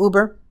yourself an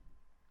Uber,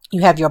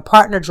 you have your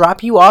partner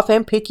drop you off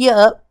and pick you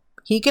up.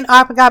 He can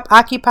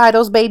occupy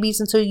those babies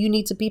until you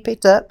need to be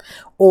picked up,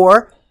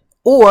 or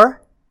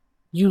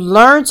you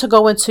learn to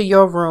go into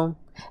your room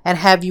and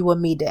have you a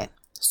me day.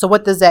 So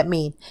what does that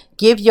mean?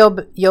 Give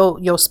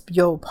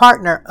your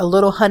partner a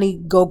little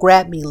honey go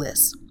grab me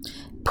list.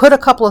 Put a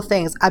couple of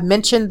things. I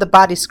mentioned the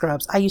body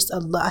scrubs. I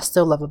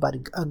still love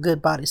a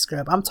good body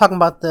scrub. I'm talking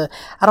about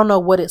I don't know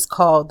what it's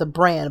called, the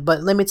brand,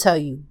 but let me tell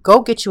you,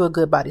 go get you a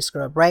good body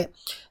scrub, right?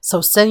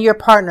 So send your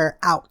partner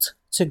out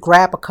to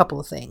grab a couple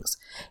of things.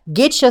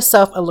 Get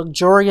yourself a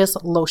luxurious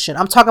lotion.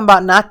 I'm talking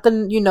about not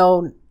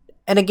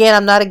and again,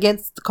 I'm not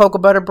against the cocoa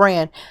butter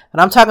brand,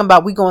 but I'm talking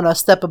about we going a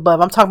step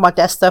above. I'm talking about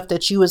that stuff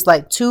that you is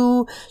like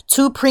too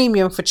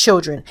premium for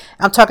children.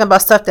 I'm talking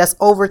about stuff that's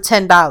over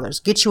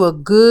 $10. Get you a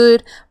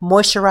good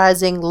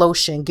moisturizing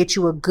lotion. Get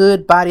you a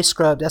good body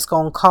scrub that's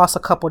going to cost a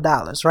couple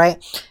dollars,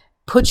 right?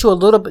 Put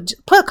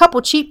a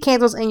couple cheap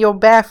candles in your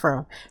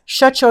bathroom.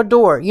 Shut your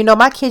door.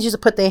 My kids used to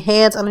put their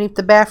hands underneath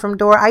the bathroom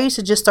door. I used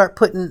to just start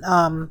putting,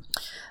 a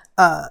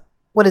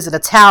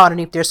towel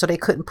underneath there so they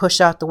couldn't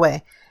push out the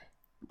way.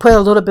 Put a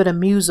little bit of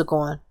music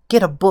on.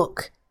 Get a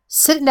book.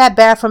 Sit in that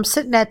bathroom,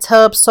 sit in that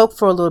tub, soak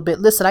for a little bit.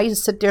 Listen, I used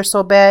to sit there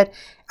so bad,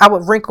 I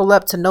would wrinkle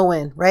up to no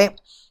end, right?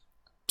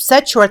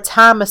 Set your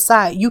time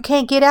aside. You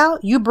can't get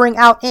out, you bring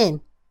out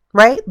in,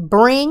 right?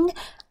 Bring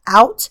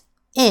out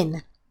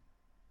in.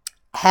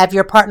 Have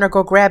your partner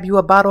go grab you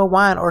a bottle of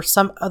wine or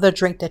some other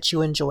drink that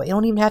you enjoy. It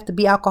don't even have to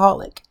be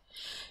alcoholic.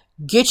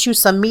 Get you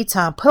some me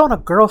time. Put on a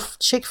girl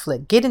chick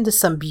flick. Get into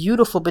some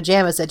beautiful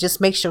pajamas that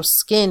just makes your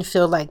skin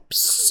feel like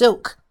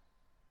silk,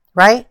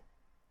 right?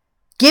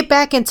 Get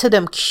back into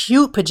them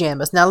cute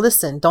pajamas. Now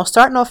listen, don't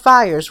start no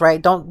fires,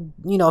 right? Don't,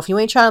 if you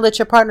ain't trying to let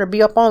your partner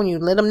be up on you,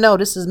 let them know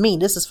this is me.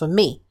 This is for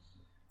me.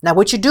 Now,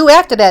 what you do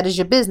after that is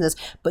your business,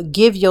 but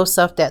give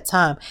yourself that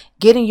time.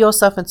 Getting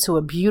yourself into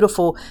a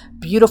beautiful,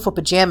 beautiful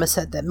pajama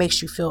set that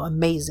makes you feel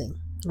amazing,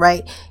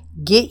 right?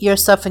 Get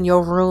yourself in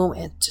your room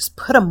and just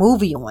put a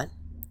movie on.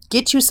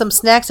 Get you some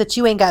snacks that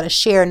you ain't got to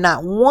share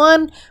not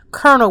one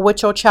kernel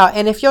with your child.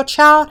 And if your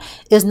child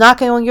is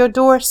knocking on your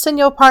door, send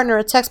your partner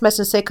a text message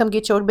and say, come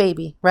get your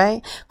baby,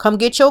 right? Come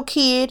get your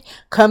kid.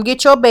 Come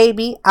get your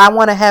baby. I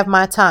want to have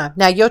my time.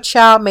 Now, your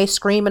child may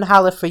scream and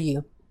holler for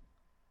you.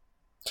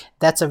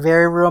 That's a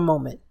very real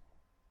moment.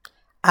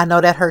 I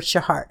know that hurts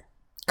your heart,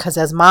 because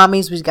as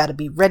mommies, we got to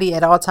be ready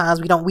at all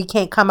times. We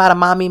can't come out of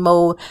mommy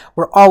mode.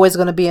 We're always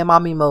going to be in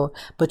mommy mode,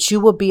 but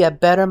you will be a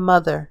better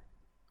mother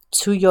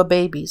to your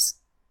babies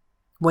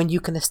when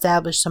you can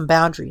establish some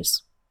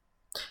boundaries.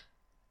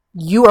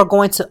 You are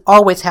going to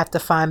always have to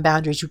find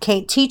boundaries. You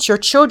can't teach your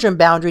children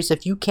boundaries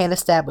if you can't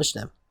establish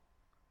them.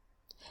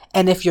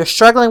 And if you're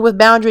struggling with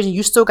boundaries and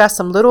you still got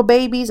some little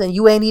babies and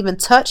you ain't even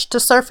touched the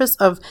surface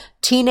of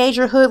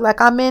teenagerhood like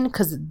I'm in,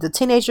 because the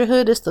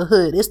teenagerhood is the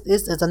hood.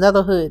 It's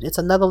another hood. It's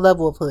another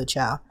level of hood,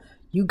 child.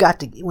 You got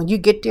to, when you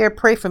get there,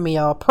 pray for me,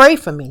 y'all. Pray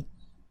for me.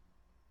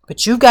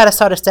 But you've got to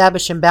start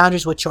establishing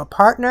boundaries with your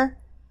partner.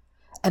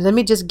 And let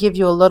me just give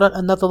you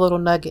another little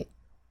nugget.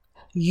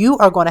 You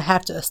are going to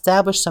have to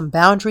establish some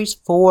boundaries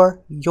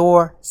for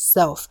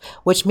yourself,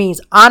 which means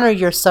honor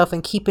yourself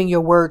and keeping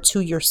your word to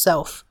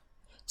yourself.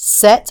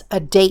 Set a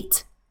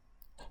date.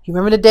 You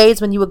remember the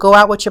days when you would go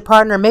out with your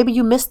partner? Maybe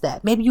you missed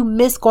that. Maybe you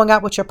miss going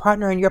out with your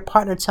partner and your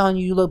partner telling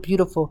you look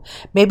beautiful.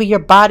 Maybe your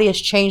body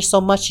has changed so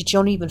much that you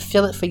don't even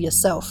feel it for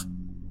yourself.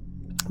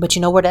 But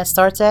you know where that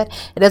starts at?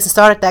 It doesn't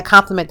start at that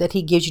compliment that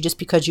he gives you just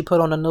because you put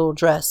on a little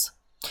dress.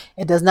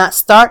 It does not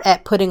start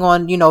at putting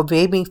on,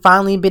 baby,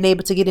 finally being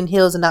able to get in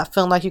heels and not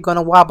feeling like you're going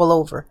to wobble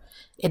over.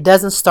 It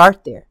doesn't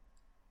start there.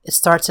 It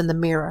starts in the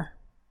mirror.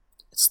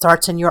 It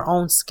starts in your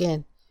own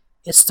skin.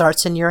 It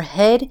starts in your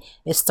head.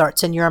 It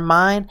starts in your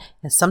mind.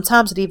 And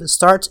sometimes it even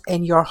starts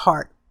in your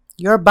heart.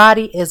 Your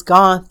body is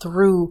gone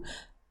through,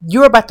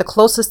 you're about the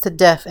closest to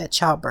death at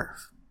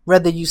childbirth.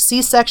 Whether you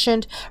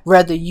C-sectioned,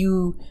 whether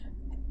you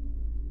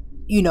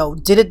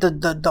did it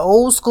the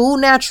old school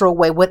natural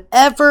way,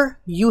 whatever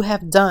you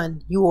have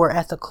done, you are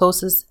at the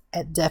closest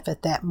at death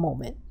at that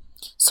moment.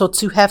 So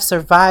to have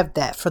survived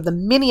that, for the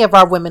many of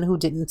our women who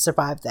didn't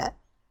survive that,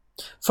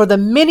 for the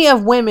many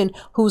of women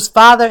whose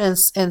father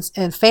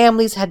and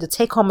families had to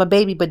take home a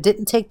baby but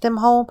didn't take them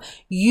home,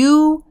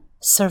 you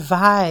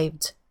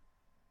survived.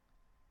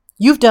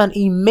 You've done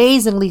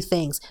amazingly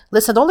things.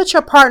 Listen, don't let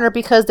your partner,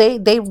 because they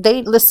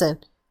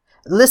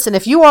listen,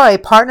 if you are a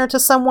partner to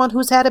someone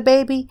who's had a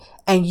baby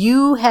and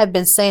you have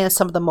been saying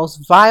some of the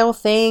most vile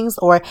things,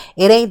 or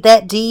it ain't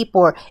that deep,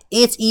 or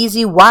it's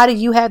easy, why do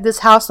you have this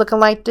house looking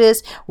like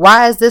this?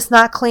 Why is this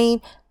not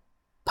clean?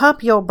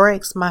 Pump your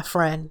brakes, my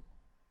friend.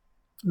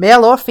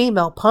 Male or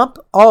female, pump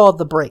all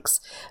the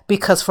brakes,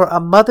 because for a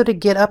mother to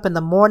get up in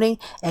the morning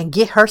and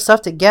get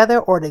herself together,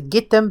 or to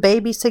get them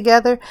babies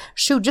together,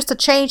 shoot, just to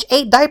change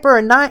 8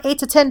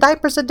 to 10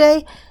 diapers a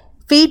day,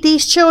 feed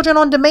these children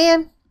on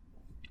demand,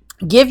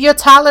 give your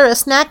toddler a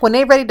snack when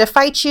they're ready to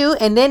fight you,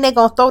 and then they're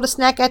going to throw the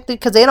snack at you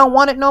because they don't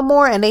want it no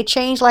more, and they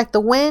change like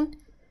the wind.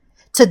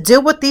 To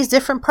deal with these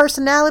different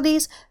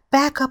personalities,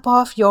 back up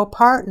off your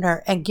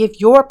partner and give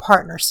your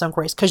partner some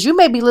grace. Because you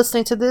may be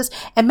listening to this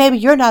and maybe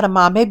you're not a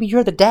mom. Maybe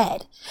you're the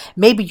dad.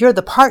 Maybe you're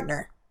the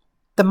partner,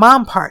 the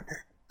mom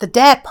partner, the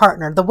dad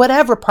partner, the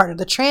whatever partner,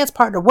 the trans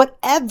partner,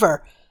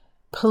 whatever.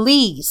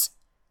 Please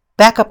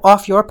back up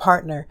off your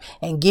partner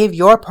and give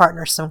your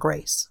partner some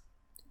grace.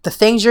 The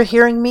things you're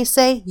hearing me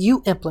say,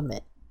 you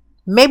implement.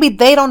 Maybe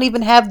they don't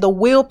even have the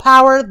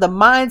willpower, the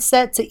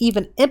mindset to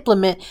even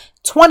implement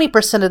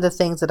 20% of the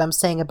things that I'm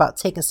saying about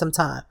taking some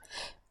time.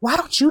 Why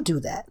don't you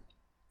do that?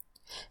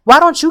 Why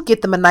don't you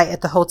get them a night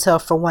at the hotel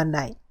for one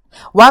night?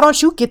 Why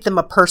don't you get them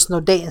a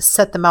personal date and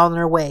set them out on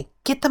their way?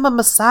 Get them a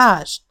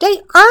massage.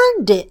 They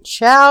earned it,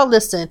 child.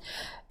 Listen,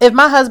 if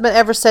my husband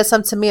ever said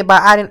something to me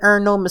about I didn't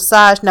earn no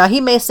massage, now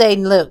he may say,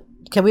 look,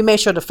 can we make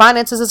sure the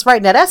finances is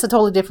right? Now that's a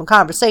totally different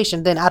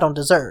conversation than I don't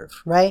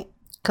deserve, right?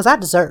 Because I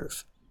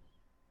deserve.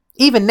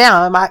 Even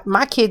now,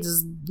 my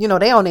kids, they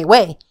on their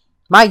way.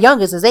 My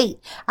youngest is 8.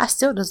 I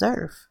still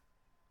deserve.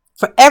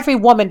 For every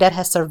woman that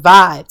has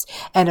survived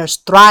and is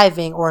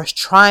thriving or is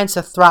trying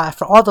to thrive,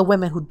 for all the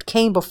women who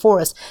came before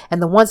us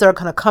and the ones that are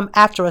going to come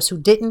after us who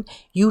didn't,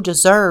 you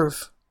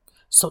deserve.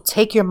 So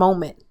take your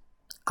moment.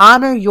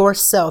 Honor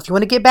yourself. You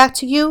want to get back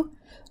to you?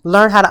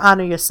 Learn how to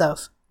honor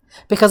yourself.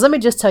 Because let me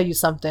just tell you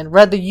something.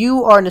 Whether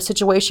you are in a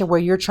situation where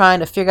you're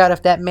trying to figure out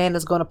if that man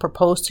is going to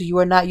propose to you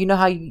or not, you know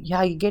how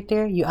you get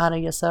there? You honor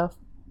yourself.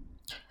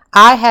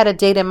 I had a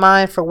date in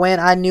mind for when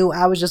I knew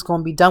I was just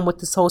going to be done with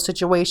this whole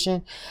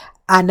situation.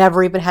 I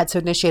never even had to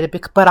initiate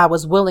it, but I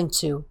was willing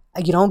to.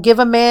 You don't give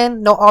a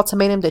man no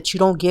ultimatum that you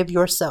don't give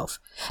yourself.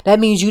 That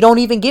means you don't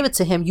even give it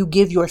to him. You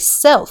give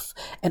yourself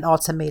an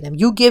ultimatum.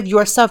 You give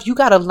yourself. You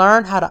got to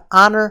learn how to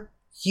honor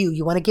you.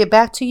 You want to get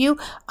back to you?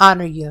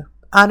 Honor you.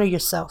 Honor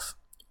yourself.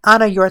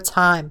 Honor your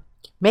time.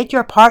 Make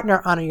your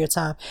partner honor your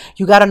time.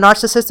 You got a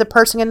narcissistic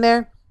person in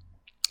there?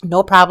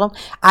 No problem.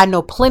 I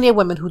know plenty of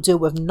women who deal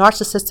with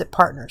narcissistic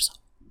partners,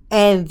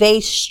 and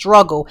they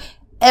struggle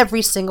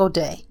every single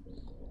day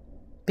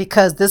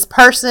because this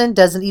person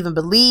doesn't even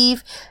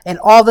believe in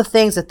all the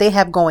things that they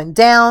have going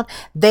down.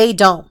 They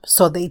don't.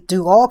 So they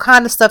do all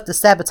kind of stuff to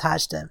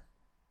sabotage them.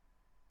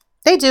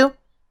 They do.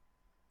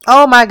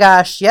 Oh my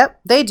gosh. Yep,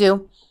 they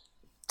do.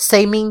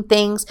 Say mean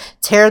things,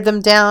 tear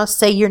them down,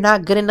 say you're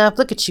not good enough.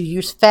 Look at you.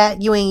 You're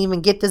fat. You ain't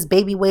even get this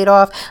baby weight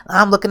off.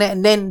 I'm looking at,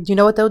 and then you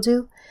know what they'll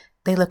do?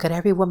 They look at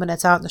every woman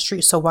that's out in the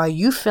street. So while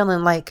you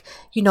feeling like,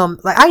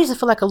 like I used to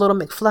feel like a little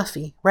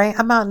McFluffy, right?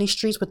 I'm out in these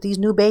streets with these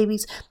new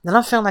babies and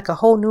I'm feeling like a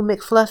whole new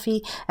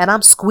McFluffy, and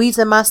I'm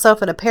squeezing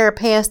myself in a pair of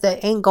pants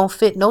that ain't going to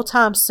fit no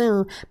time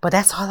soon, but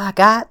that's all I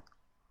got.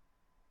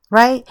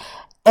 Right?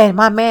 And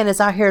my man is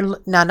out here,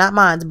 now not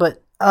mine,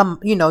 but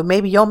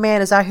maybe your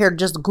man is out here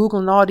just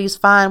Googling all these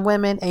fine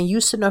women and you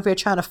sitting over here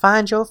trying to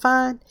find your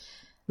fine.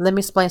 Let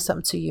me explain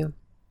something to you.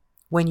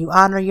 When you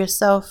honor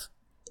yourself,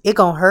 it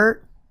going to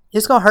hurt.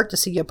 It's going to hurt to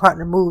see your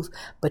partner move,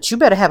 but you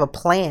better have a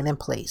plan in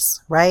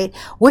place, right?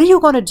 What are you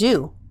going to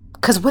do?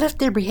 Because what if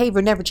their behavior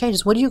never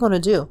changes? What are you going to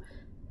do?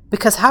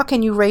 Because how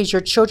can you raise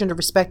your children to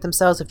respect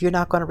themselves if you're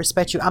not going to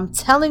respect you? I'm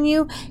telling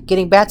you,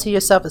 getting back to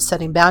yourself and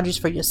setting boundaries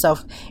for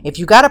yourself. If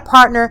you got a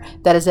partner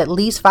that is at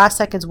least 5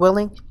 seconds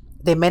willing,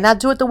 they may not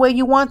do it the way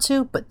you want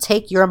to, but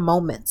take your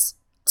moments.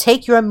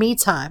 Take your me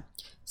time.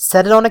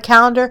 Set it on a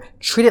calendar.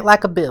 Treat it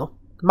like a bill.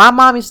 My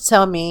mom used to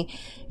tell me,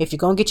 if you're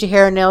going to get your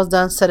hair and nails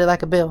done, set it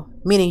like a bill.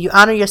 Meaning you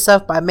honor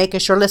yourself by making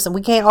sure, listen,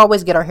 we can't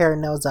always get our hair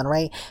and nails done,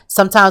 right?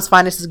 Sometimes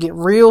finances get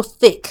real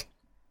thick.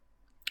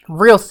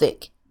 Real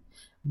thick.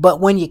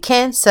 But when you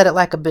can, set it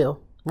like a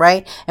bill,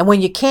 right? And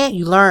when you can't,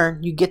 you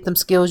learn. You get them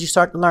skills, you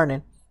start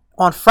learning.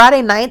 On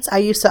Friday nights, I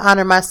used to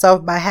honor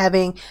myself by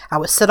I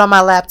would sit on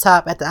my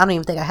laptop I don't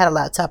even think I had a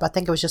laptop. I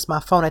think it was just my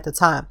phone at the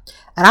time.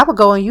 And I would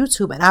go on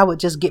YouTube and I would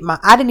just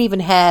I didn't even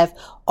have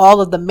all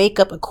of the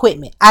makeup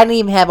equipment. I didn't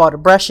even have all the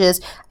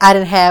brushes. I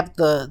didn't have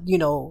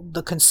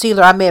the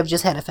concealer. I may have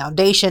just had a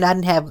foundation. I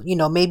didn't have,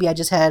 maybe I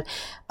just had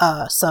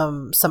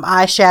some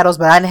eyeshadows,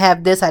 but I didn't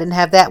have this. I didn't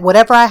have that.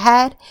 Whatever I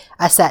had,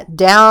 I sat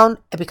down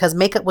because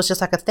makeup was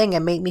just like a thing. It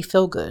made me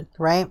feel good,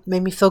 right? It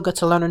made me feel good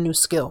to learn a new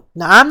skill.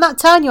 Now, I'm not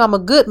telling you I'm a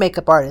good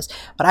makeup artist,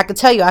 but I can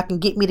tell you I can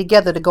get me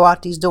together to go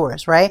out these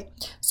doors, right?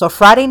 So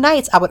Friday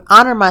nights, I would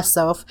honor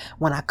myself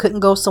when I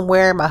couldn't go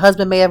somewhere. My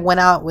husband may have went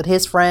out with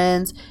his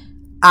friends.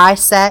 I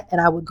sat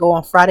and I would go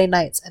on Friday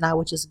nights and I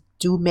would just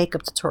do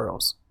makeup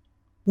tutorials.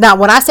 Now,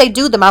 when I say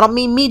do them, I don't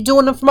mean me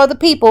doing them from other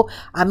people.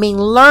 I mean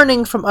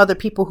learning from other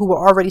people who were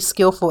already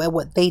skillful at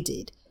what they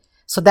did.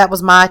 So that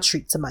was my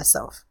treat to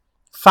myself.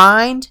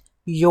 Find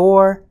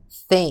your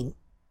thing.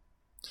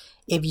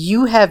 If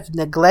you have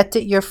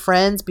neglected your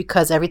friends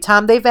because every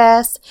time they've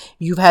asked,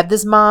 you've had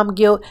this mom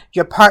guilt,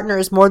 your partner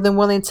is more than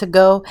willing to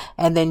go,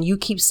 and then you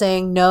keep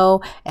saying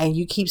no, and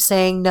you keep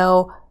saying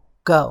no,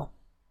 go.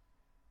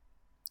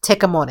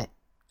 Take them on it.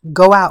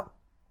 Go out.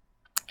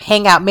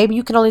 Hang out. Maybe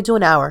you can only do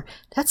an hour.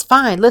 That's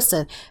fine.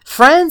 Listen,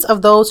 friends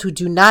of those who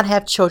do not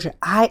have children,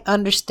 I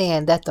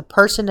understand that the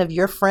person of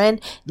your friend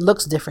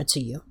looks different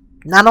to you.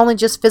 Not only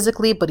just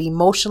physically, but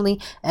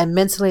emotionally and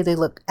mentally, they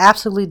look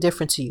absolutely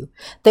different to you.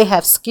 They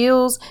have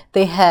skills,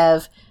 they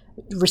have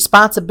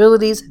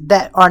responsibilities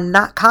that are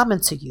not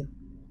common to you.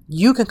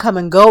 You can come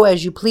and go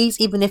as you please,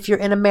 even if you're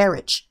in a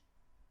marriage,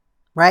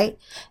 right?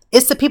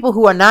 It's the people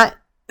who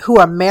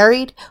are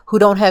married, who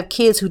don't have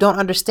kids, who don't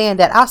understand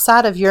that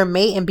outside of your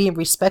mate and being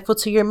respectful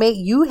to your mate,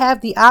 you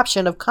have the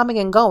option of coming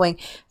and going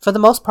for the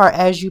most part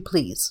as you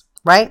please,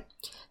 right?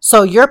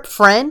 So your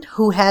friend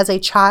who has a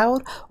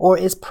child or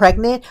is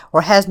pregnant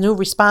or has new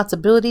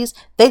responsibilities,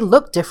 they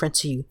look different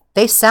to you.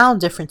 They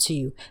sound different to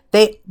you.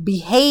 They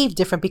behave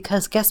different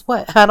because guess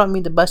what? I don't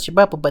mean to bust your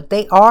bubble, but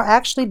they are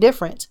actually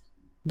different.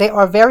 They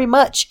are very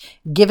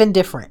much given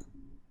different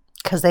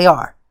because they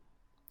are.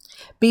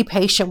 Be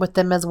patient with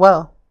them as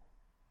well.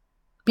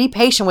 Be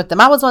patient with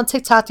them. I was on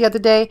TikTok the other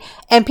day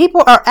and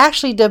people are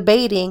actually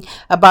debating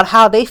about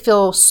how they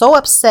feel so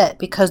upset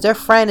because their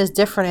friend is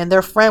different and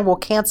their friend will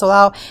cancel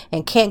out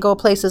and can't go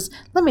places.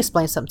 Let me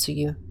explain something to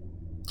you.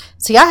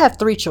 See, I have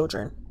 3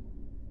 children.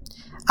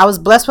 I was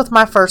blessed with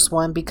my first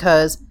one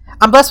because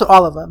I'm blessed with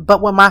all of them.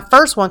 But when my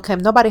first one came,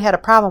 nobody had a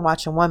problem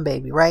watching one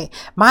baby, right?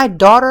 My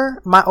daughter,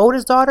 my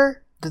oldest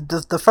daughter,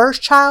 the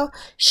first child,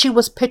 she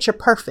was picture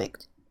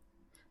perfect.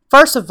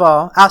 First of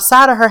all,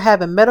 outside of her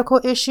having medical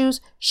issues,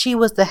 she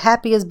was the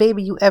happiest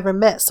baby you ever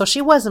met. So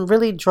she wasn't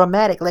really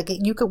dramatic. Like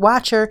you could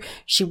watch her.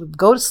 She would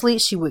go to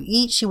sleep. She would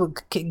eat. She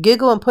would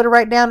giggle and put it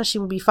right down and she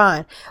would be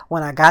fine.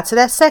 When I got to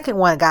that second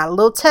one, it got a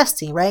little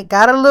testy, right?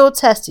 Got a little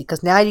testy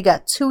because now you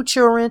got 2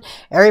 children.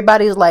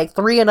 Everybody's like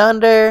 3 and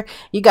under.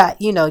 You got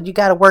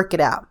to work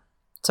it out.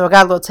 So it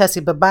got a little testy.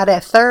 But by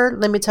that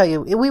third, let me tell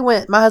you,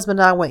 my husband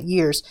and I went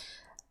years.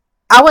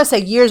 I wouldn't say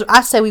years.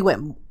 I say we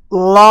went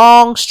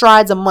long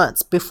strides of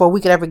months before we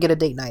could ever get a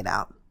date night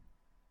out.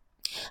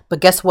 But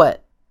guess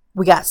what?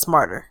 We got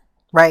smarter,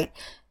 right?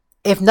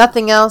 If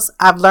nothing else,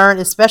 I've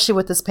learned, especially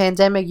with this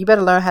pandemic, you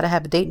better learn how to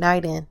have a date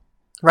night in,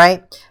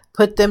 right?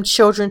 Put them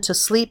children to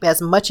sleep as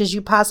much as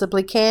you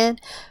possibly can.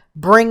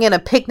 Bring in a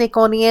picnic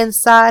on the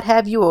inside.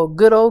 Have you a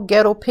good old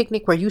ghetto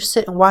picnic where you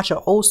sit and watch an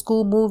old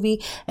school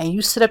movie and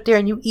you sit up there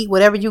and you eat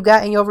whatever you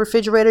got in your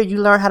refrigerator. You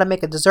learn how to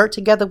make a dessert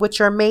together with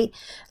your mate.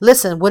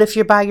 Listen, what if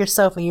you're by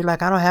yourself and you're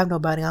like, I don't have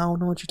nobody. I don't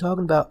know what you're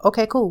talking about.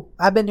 Okay, cool.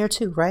 I've been there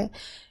too, right?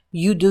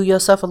 You do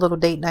yourself a little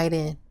date night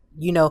in.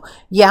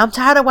 Yeah, I'm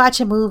tired of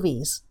watching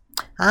movies.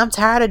 I'm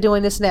tired of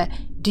doing this and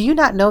that. Do you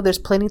not know there's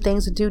plenty of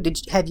things to do?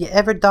 Have you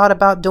ever thought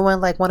about doing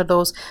like one of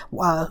those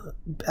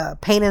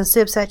paint and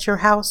sips at your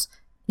house?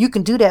 You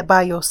can do that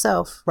by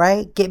yourself,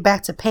 right? Get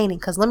back to painting.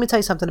 Because let me tell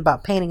you something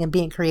about painting and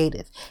being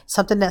creative.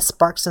 Something that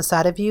sparks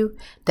inside of you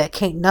that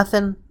can't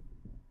nothing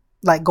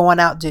like going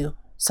out do.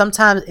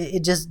 Sometimes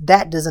it just,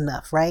 that does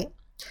enough, right?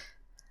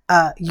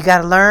 You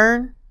got to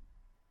learn.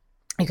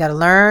 You got to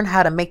learn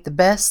how to make the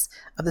best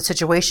of the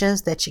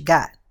situations that you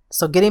got.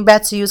 So getting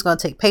back to you is going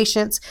to take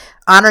patience,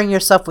 honoring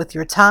yourself with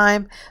your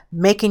time,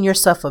 making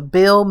yourself a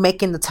bill,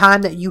 making the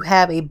time that you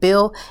have a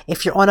bill.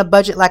 If you're on a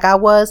budget like I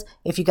was,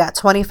 if you got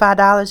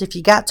 $25, if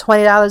you got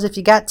 $20, if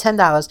you got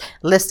 $10,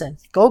 listen,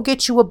 go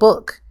get you a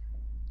book.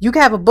 You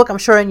can have a book, I'm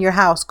sure, in your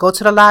house. Go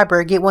to the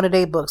library, get one of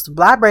their books. The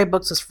library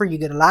books is free. You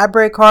get a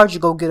library card. You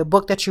go get a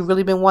book that you've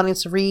really been wanting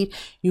to read.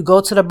 You go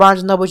to the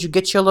Barnes & Nobles, you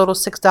get your little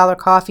 $6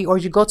 coffee, or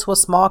you go to a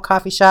small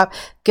coffee shop,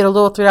 get a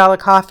little $3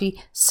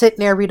 coffee, sit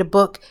there, read a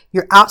book.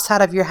 You're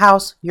outside of your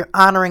house. You're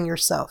honoring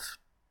yourself.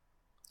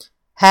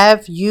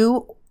 If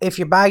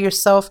you're by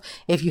yourself,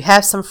 if you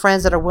have some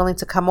friends that are willing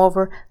to come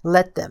over,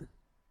 let them.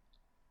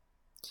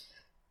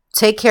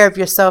 Take care of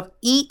yourself.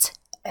 Eat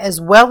as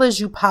well as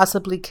you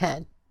possibly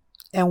can.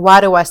 And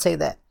why do I say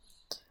that?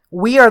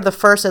 We are the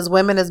first, as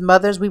women, as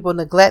mothers, we will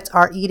neglect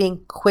our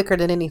eating quicker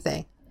than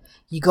anything.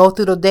 You go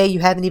through the day,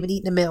 you haven't even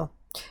eaten a meal.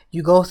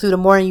 You go through the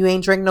morning, you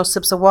ain't drinking no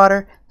sips of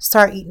water.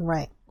 Start eating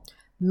right.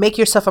 Make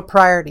yourself a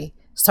priority.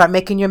 Start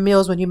making your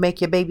meals when you make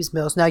your baby's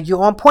meals. Now,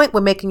 you're on point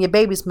with making your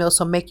baby's meal,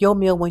 so make your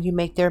meal when you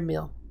make their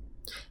meal.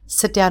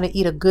 Sit down and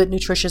eat a good,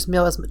 nutritious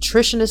meal, as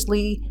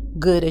nutritionally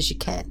good as you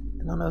can.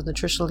 I don't know if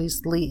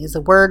nutritionally is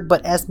a word,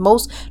 but as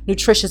most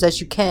nutritious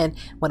as you can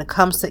when it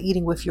comes to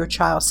eating with your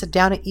child. Sit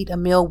down and eat a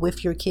meal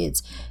with your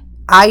kids.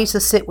 I used to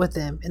sit with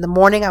them. In the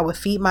morning, I would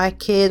feed my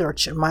kid or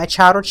my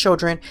child or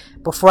children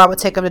before I would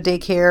take them to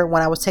daycare.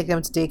 When I was taking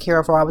them to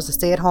daycare, or I was a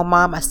stay-at-home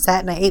mom, I sat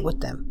and I ate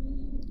with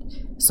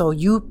them. So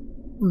you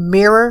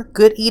mirror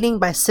good eating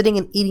by sitting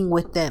and eating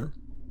with them.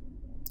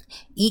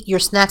 Eat your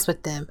snacks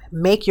with them.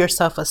 Make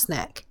yourself a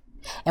snack.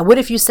 And what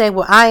if you say,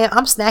 well,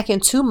 I'm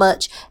snacking too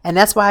much and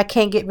that's why I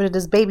can't get rid of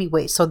this baby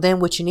weight. So then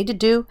what you need to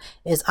do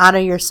is honor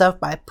yourself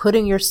by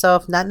putting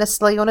yourself, not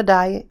necessarily on a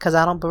diet, because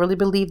I don't really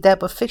believe that,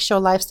 but fix your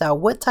lifestyle.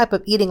 What type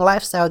of eating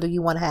lifestyle do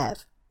you want to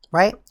have?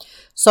 Right?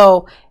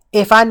 So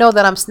if I know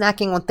that I'm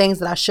snacking on things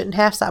that I shouldn't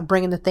have, stop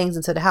bringing the things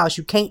into the house.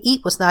 You can't eat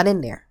what's not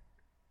in there.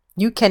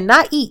 You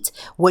cannot eat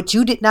what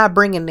you did not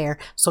bring in there.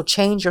 So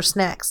change your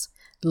snacks.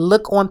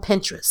 Look on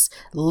Pinterest.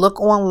 Look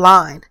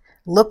online.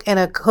 Look in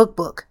a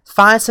cookbook.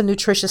 Find some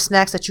nutritious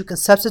snacks that you can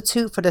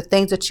substitute for the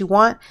things that you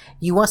want.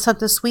 You want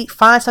something sweet?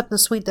 Find something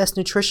sweet that's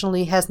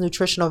has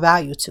nutritional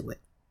value to it.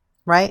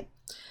 Right?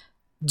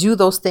 Do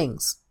those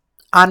things.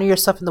 Honor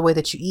yourself in the way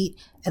that you eat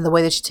and the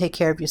way that you take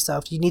care of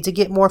yourself. You need to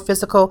get more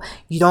physical.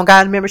 You don't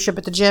got a membership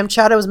at the gym.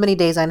 Child, there was many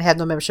days I didn't have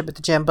no membership at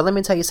the gym. But let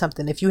me tell you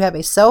something. If you have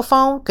a cell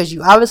phone, because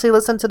you obviously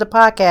listen to the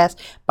podcast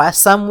by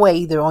some way,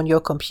 either on your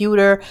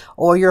computer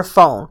or your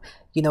phone,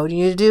 you know what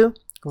you need to do?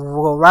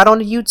 Go right on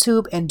to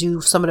YouTube and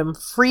do some of them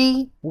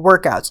free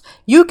workouts.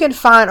 You can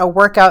find a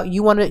workout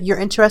you're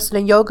interested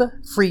in yoga,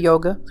 free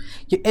yoga.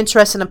 You're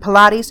interested in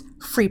Pilates,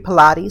 free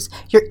Pilates.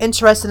 You're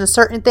interested in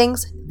certain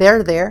things,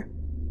 they're there.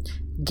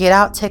 Get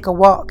out, take a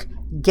walk,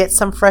 get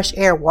some fresh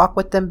air, walk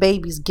with them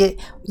babies.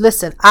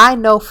 Listen, I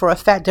know for a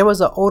fact there was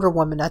an older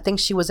woman. I think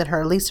she was in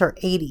at least her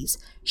 80s.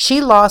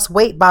 She lost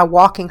weight by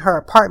walking her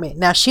apartment.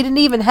 Now, she didn't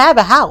even have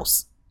a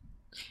house.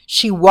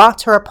 She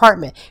walked her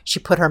apartment. She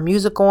put her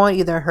music on,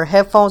 either in her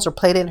headphones or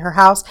played it in her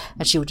house,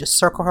 and she would just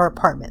circle her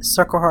apartment,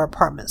 circle her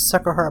apartment,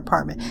 circle her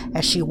apartment,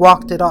 and she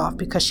walked it off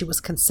because she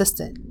was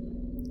consistent.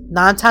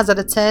 9 times out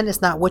of 10,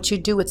 it's not what you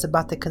do, it's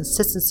about the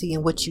consistency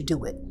in which you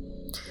do it.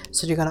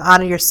 So you're going to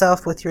honor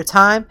yourself with your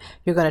time.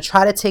 You're going to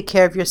try to take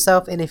care of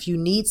yourself. And if you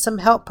need some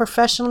help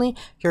professionally,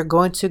 you're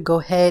going to go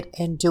ahead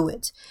and do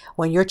it.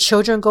 When your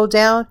children go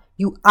down,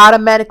 you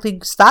automatically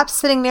stop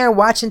sitting there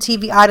watching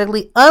TV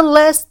idly,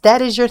 unless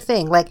that is your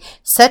thing. Like,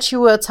 set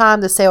you a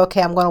time to say,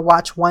 okay, I'm going to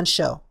watch one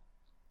show.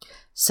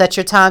 Set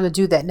your time to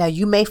do that. Now,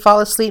 you may fall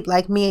asleep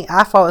like me.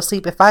 I fall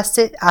asleep. If I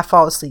sit, I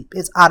fall asleep.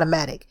 It's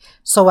automatic.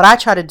 So what I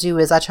try to do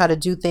is I try to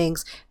do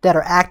things that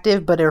are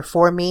active, but are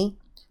for me.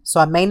 So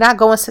I may not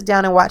go and sit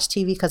down and watch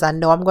TV because I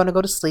know I'm going to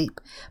go to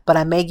sleep, but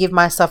I may give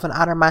myself and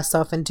honor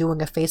myself in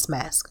doing a face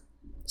mask.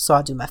 So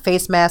I'll do my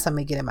face mask. I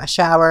may get in my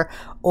shower,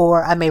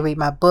 or I may read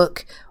my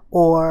book,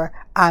 or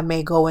I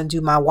may go and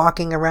do my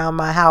walking around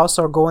my house,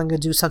 or going to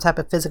do some type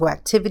of physical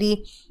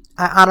activity.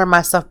 I honor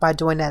myself by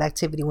doing that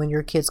activity when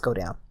your kids go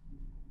down.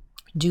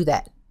 Do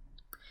that.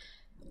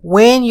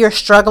 When you're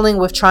struggling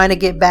with trying to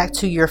get back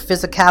to your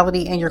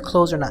physicality and your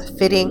clothes are not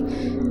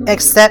fitting,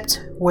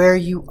 accept where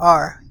you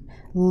are.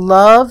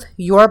 Love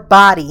your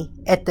body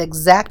at the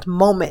exact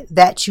moment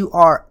that you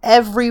are.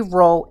 Every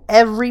roll,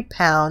 every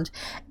pound,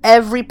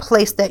 every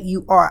place that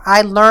you are.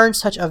 I learned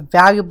such a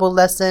valuable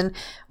lesson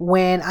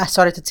when I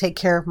started to take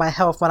care of my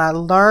health. When I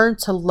learned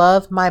to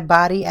love my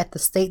body at the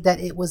state that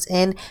it was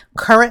in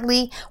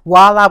currently,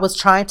 while I was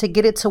trying to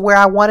get it to where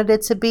I wanted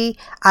it to be,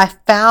 I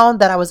found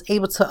that I was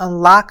able to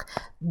unlock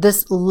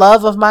this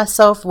love of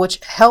myself,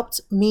 which helped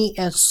me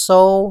in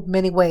so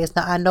many ways.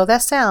 Now, I know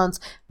that sounds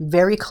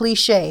very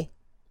cliche.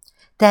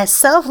 That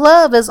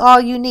self-love is all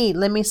you need.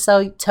 Let me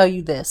tell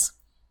you this.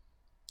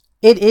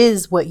 It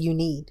is what you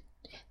need.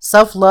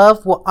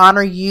 Self-love will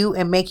honor you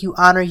and make you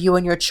honor you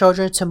and your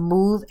children to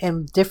move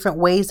in different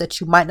ways that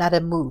you might not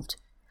have moved.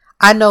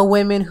 I know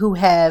women who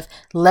have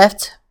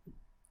left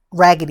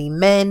raggedy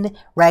men,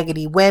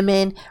 raggedy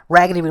women,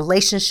 raggedy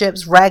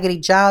relationships, raggedy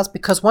jobs,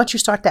 because once you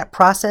start that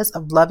process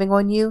of loving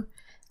on you,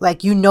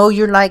 like, you know,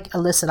 you're like,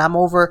 listen, I'm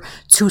over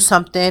to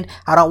something.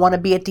 I don't want to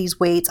be at these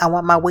weights. I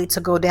want my weight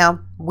to go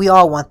down. We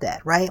all want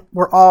that, right?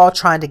 We're all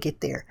trying to get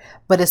there.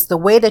 But it's the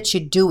way that you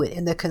do it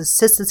and the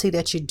consistency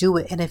that you do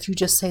it. And if you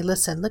just say,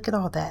 listen, look at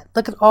all that.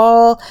 Look at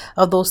all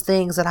of those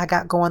things that I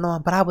got going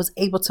on. But I was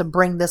able to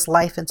bring this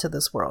life into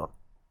this world.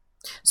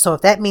 So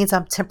if that means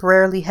I'm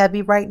temporarily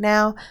heavy right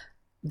now,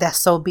 that's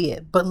so be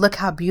it. But look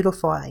how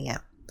beautiful I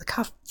am. Look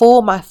how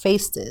full my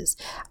face is.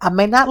 I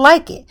may not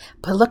like it,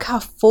 but look how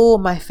full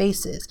my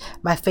face is.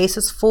 My face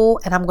is full,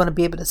 and I'm going to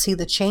be able to see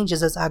the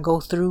changes as I go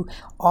through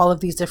all of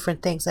these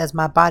different things, as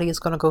my body is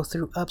going to go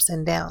through ups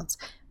and downs.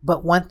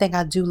 But one thing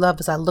I do love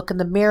is I look in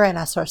the mirror and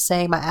I start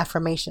saying my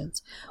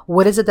affirmations.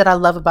 What is it that I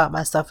love about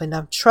myself?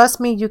 And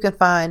trust me, you can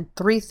find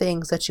 3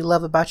 things that you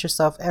love about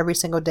yourself every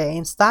single day,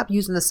 and stop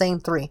using the same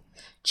 3.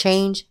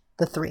 Change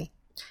the 3.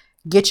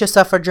 Get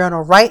yourself a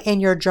journal. Write in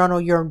your journal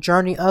your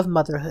journey of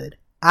motherhood.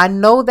 I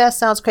know that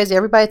sounds crazy.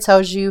 Everybody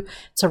tells you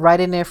to write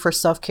in there for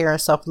self-care and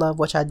self-love,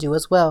 which I do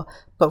as well.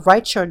 But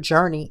write your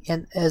journey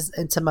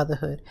into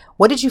motherhood.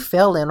 What did you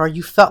fail in, or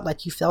you felt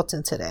like you felt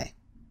in today?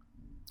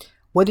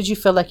 What did you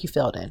feel like you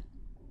failed in?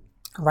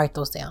 Write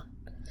those down.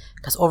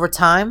 Because over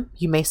time,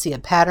 you may see a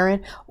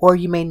pattern, or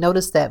you may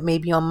notice that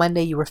maybe on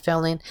Monday you were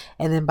failing,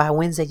 and then by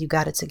Wednesday you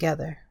got it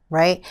together,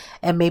 right?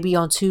 And maybe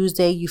on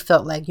Tuesday you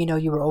felt like,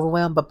 you were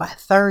overwhelmed, but by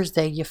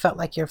Thursday you felt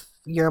like your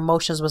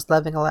emotions was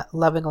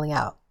leveling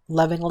out.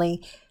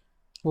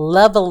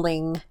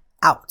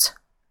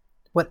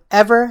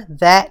 Whatever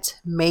that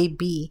may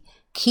be,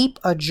 Keep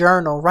a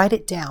journal, write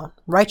it down,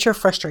 write your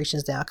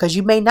frustrations down, because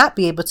you may not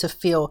be able to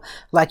feel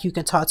like you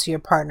can talk to your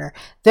partner.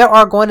 There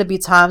are going to be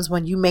times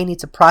when you may need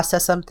to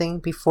process something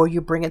before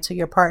you bring it to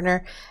your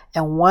partner.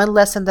 And one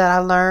lesson that I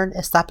learned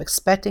is stop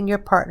expecting your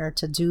partner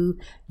to do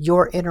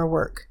your inner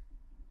work.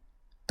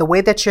 The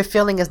way that you're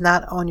feeling is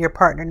not on your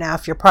partner. Now,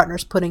 if your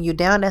partner's putting you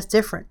down, that's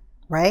different,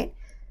 right?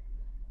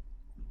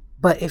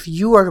 But if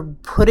you are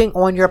putting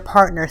on your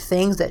partner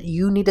things that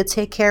you need to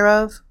take care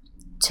of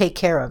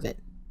it.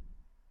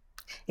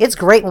 It's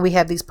great when we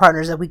have these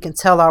partners that we can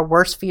tell our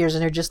worst fears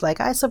and they're just like,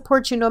 I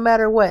support you no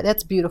matter what.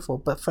 That's beautiful.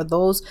 But for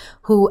those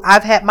who,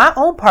 I've had my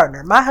own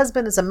partner, my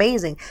husband is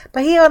amazing,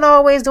 but he wasn't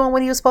always doing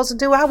what he was supposed to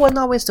do. I wasn't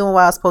always doing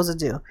what I was supposed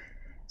to do.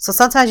 So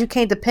sometimes you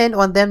can't depend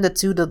on them to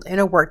do the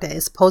inner work that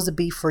is supposed to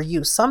be for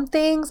you. Some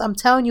things, I'm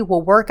telling you,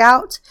 will work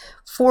out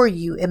for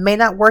you. It may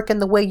not work in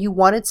the way you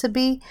want it to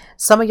be.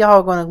 Some of y'all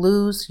are going to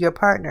lose your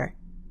partner.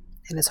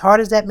 And as hard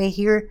as that may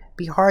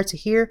be hard to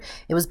hear,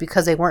 it was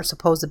because they weren't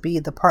supposed to be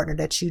the partner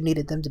that you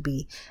needed them to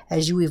be.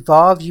 As you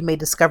evolve, you may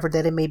discover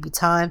that it may be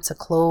time to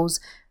close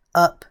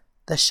up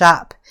the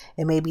shop.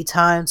 It may be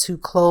time to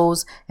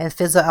close and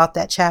fizzle out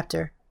that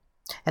chapter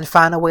and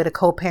find a way to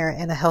co-parent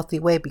in a healthy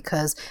way,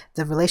 because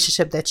the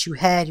relationship that you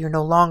had, you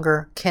no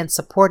longer can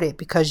support it,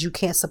 because you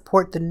can't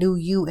support the new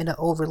you in an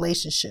old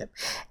relationship.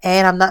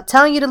 And I'm not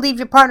telling you to leave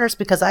your partners,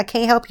 because I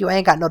can't help you. I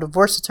ain't got no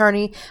divorce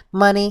attorney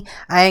money.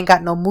 I ain't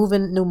got no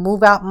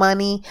move out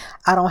money.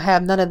 I don't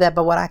have none of that.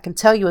 But what I can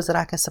tell you is that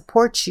I can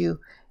support you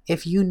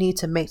if you need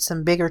to make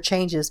some bigger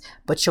changes,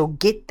 but you'll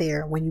get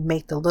there when you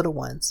make the little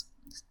ones.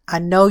 I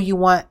know you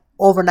want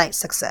overnight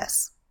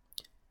success,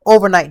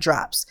 overnight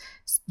drops.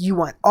 You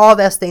want all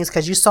those things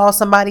because you saw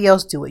somebody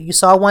else do it. You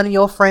saw one of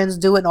your friends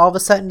do it and all of a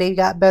sudden they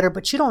got better,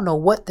 but you don't know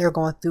what they're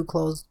going through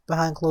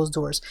behind closed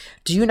doors.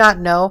 Do you not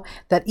know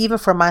that even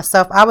for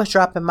myself, I was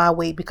dropping my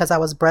weight because I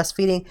was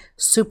breastfeeding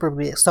super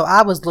big. So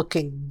I was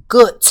looking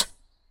good.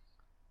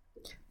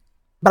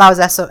 But I was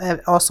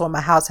also in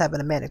my house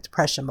having a manic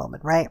depression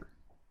moment, right?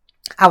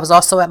 I was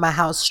also at my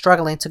house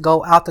struggling to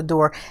go out the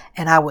door,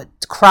 and I would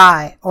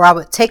cry, or I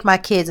would take my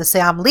kids and say,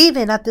 I'm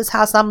leaving at this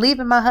house. I'm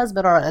leaving my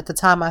husband, or at the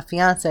time my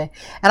fiance.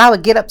 And I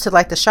would get up to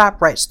like the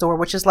ShopRite store,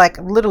 which is like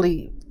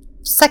literally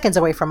seconds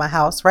away from my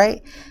house,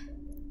 right?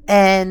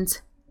 And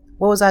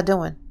what was I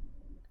doing?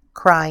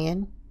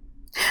 Crying.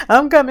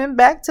 I'm coming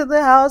back to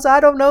the house.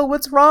 I don't know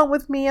what's wrong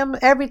with me. I'm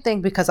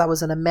everything, because I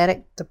was in a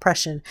manic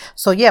depression.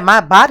 So yeah,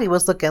 my body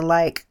was looking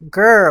like,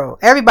 girl,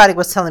 everybody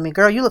was telling me,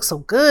 girl, you look so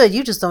good.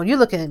 You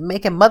looking at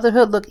making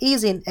motherhood look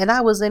easy. And I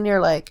was in there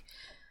like,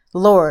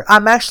 Lord,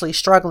 I'm actually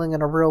struggling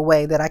in a real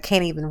way that I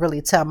can't even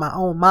really tell my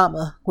own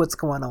mama what's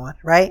going on,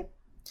 right?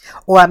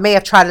 Or I may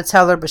have tried to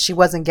tell her, but she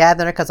wasn't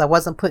gathering because I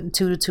wasn't putting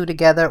two to two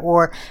together.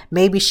 Or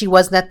maybe she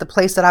wasn't at the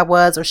place that I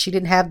was, or she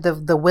didn't have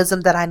the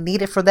wisdom that I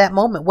needed for that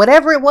moment,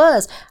 whatever it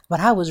was. But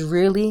I was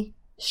really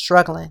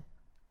struggling.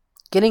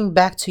 Getting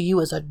back to you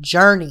is a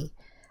journey.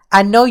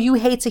 I know you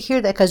hate to hear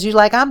that because you're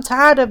like, I'm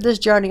tired of this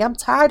journey. I'm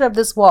tired of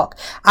this walk.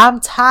 I'm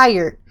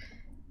tired.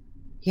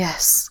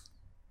 Yes,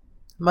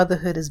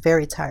 motherhood is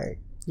very tired.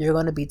 You're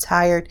going to be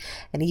tired.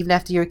 And even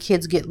after your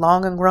kids get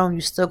long and grown, you're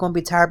still going to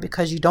be tired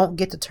because you don't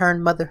get to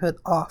turn motherhood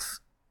off.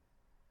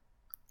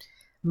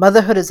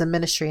 Motherhood is a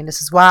ministry. And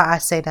this is why I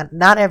say that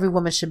not every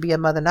woman should be a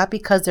mother, not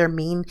because they're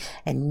mean.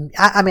 And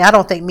I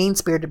don't think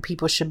mean-spirited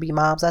people should be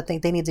moms. I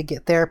think they need to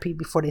get therapy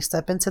before they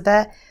step into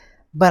that.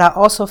 But I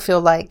also feel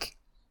like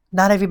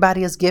not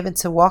everybody is given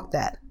to walk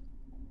that.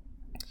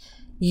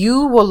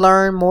 You will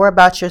learn more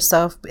about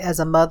yourself as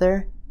a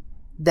mother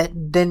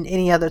than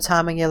any other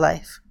time in your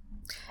life.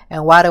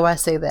 And why do I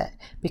say that?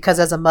 Because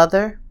as a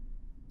mother,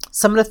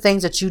 some of the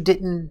things that you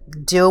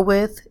didn't deal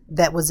with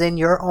that was in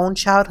your own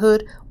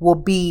childhood will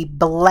be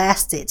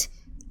blasted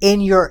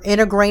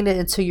integrated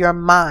into your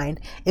mind.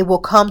 It will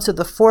come to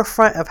the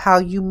forefront of how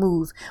you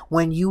move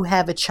when you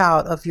have a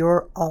child of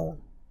your own.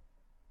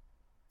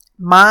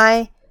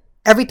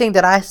 Everything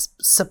that I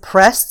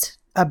suppressed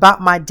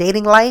about my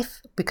dating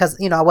life, because,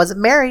 I wasn't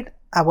married.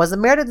 I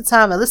wasn't married at the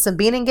time. Now listen,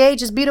 being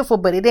engaged is beautiful,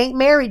 but it ain't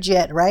marriage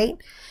yet, right?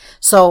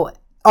 So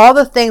all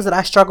the things that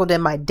I struggled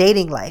in my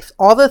dating life,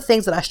 all the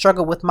things that I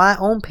struggled with my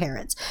own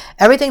parents,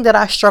 everything that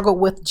I struggled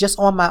with just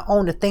on my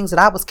own, the things that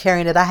I was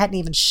carrying that I hadn't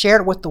even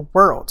shared with the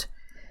world,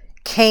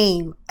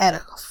 came at a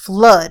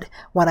flood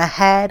when I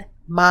had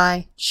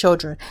my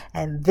children.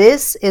 And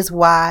this is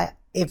why,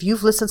 if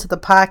you've listened to the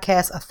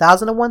podcast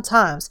 1,001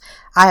 times,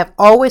 I have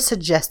always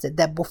suggested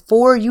that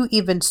before you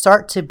even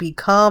start to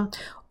become,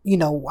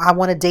 I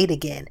want to date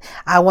again,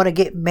 I want to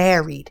get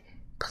married,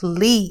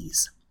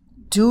 please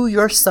do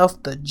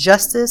yourself the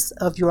justice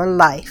of your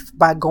life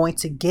by going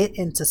to get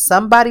into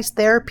somebody's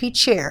therapy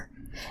chair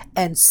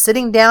and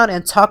sitting down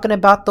and talking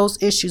about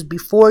those issues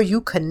before you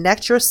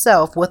connect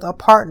yourself with a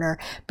partner.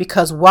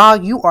 Because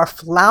while you are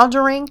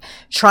floundering,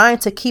 trying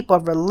to keep a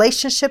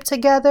relationship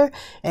together,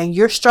 and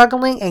you're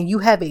struggling and you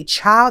have a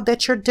child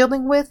that you're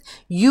dealing with,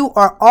 you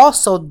are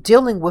also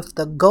dealing with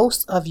the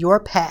ghost of your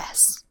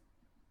past.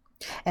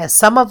 And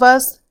some of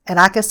us,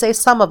 and I can say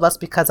some of us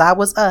because I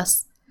was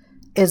us,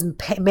 is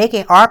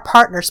making our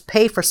partners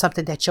pay for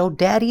something that your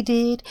daddy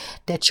did,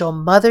 that your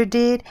mother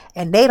did,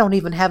 and they don't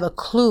even have a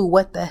clue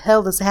what the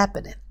hell is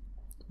happening.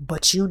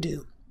 But you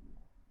do.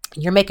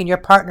 You're making your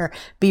partner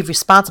be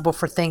responsible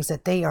for things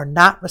that they are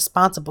not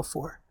responsible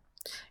for.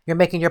 You're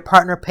making your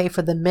partner pay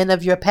for the men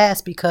of your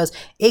past because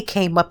it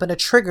came up in a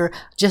trigger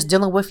just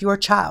dealing with your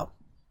child.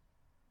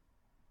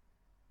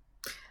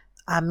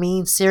 I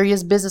mean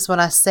serious business when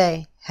I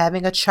say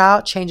having a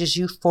child changes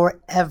you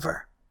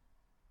forever.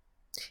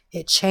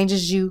 It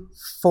changes you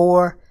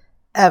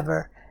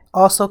forever.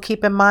 Also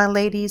keep in mind,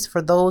 ladies,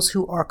 for those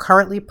who are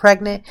currently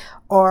pregnant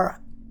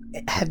or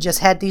have just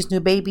had these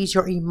new babies,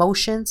 your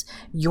emotions,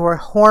 your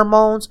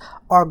hormones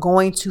are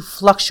going to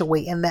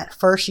fluctuate in that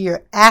first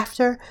year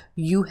after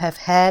you have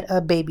had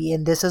a baby.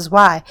 And this is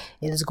why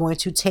it is going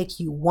to take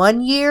you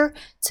 1 year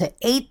to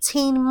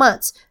 18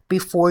 months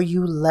before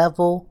you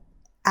level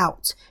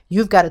out.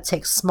 You've got to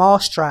take small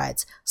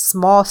strides,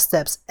 small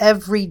steps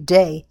every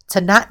day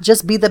to not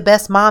just be the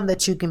best mom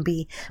that you can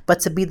be,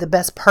 but to be the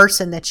best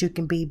person that you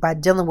can be by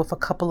dealing with a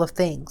couple of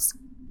things.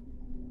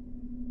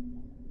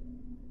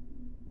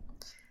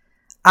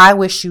 I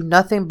wish you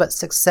nothing but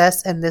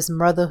success in this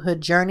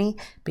motherhood journey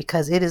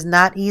because it is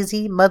not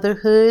easy.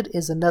 Motherhood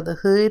is another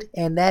hood,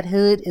 and that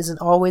hood isn't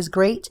always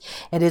great.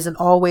 It isn't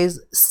always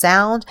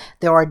sound.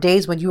 There are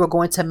days when you are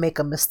going to make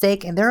a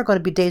mistake, and there are going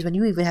to be days when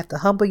you even have to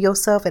humble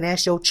yourself and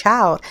ask your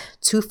child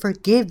to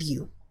forgive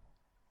you.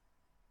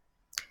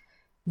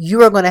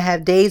 You are going to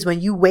have days when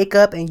you wake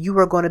up and you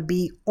are going to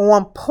be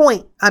on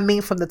point. I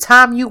mean, from the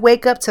time you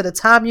wake up to the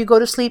time you go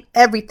to sleep,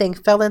 everything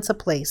fell into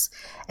place.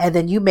 And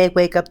then you may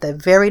wake up the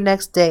very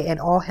next day and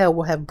all hell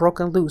will have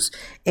broken loose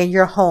in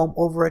your home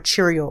over a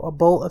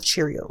bowl of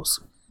Cheerios.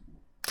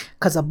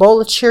 Because a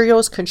bowl of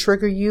Cheerios can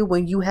trigger you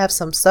when you have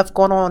some stuff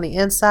going on the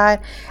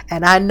inside.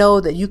 And I know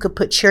that you could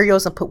put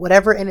Cheerios and put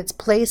whatever in its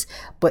place,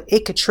 but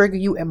it could trigger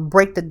you and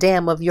break the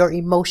dam of your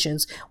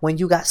emotions when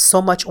you got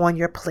so much on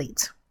your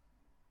plate.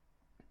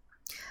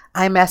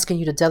 I'm asking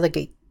you to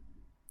delegate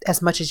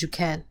as much as you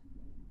can.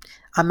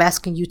 I'm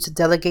asking you to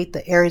delegate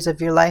the areas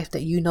of your life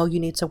that you know you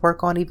need to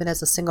work on, even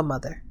as a single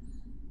mother.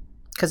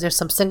 Because there's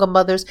some single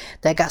mothers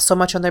that got so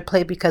much on their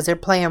plate because they're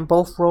playing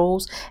both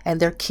roles, and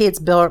their kids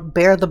bear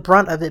the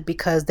brunt of it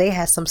because they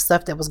had some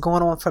stuff that was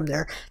going on from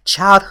their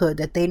childhood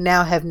that they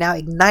have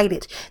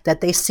ignited, that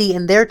they see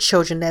in their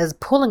children that is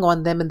pulling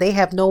on them, and they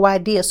have no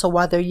idea. So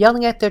while they're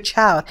yelling at their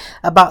child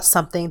about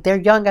something, they're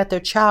yelling at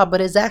their child,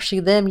 but it's actually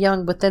them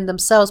young within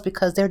themselves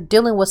because they're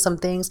dealing with some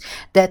things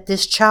that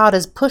this child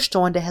is pushed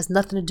on that has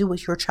nothing to do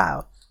with your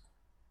child.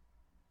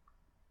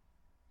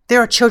 There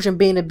are children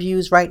being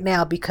abused right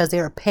now because they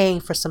are paying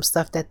for some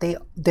stuff that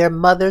their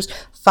mother's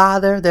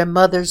father, their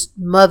mother's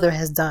mother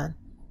has done,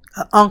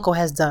 an uncle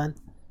has done.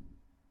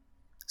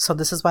 So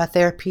this is why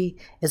therapy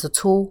is a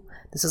tool.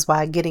 This is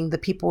why getting the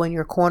people in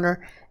your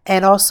corner,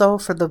 and also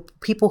for the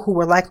people who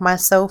are like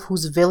myself,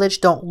 whose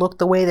village don't look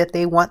the way that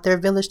they want their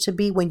village to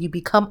be. When you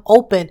become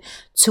open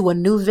to a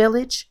new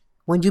village,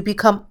 when you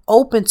become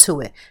open to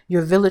it,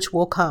 your village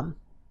will come.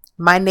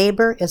 My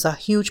neighbor is a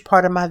huge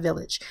part of my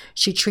village.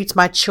 She treats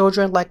my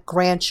children like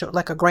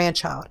a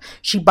grandchild.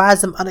 She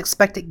buys them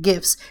unexpected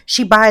gifts.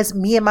 She buys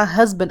me and my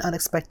husband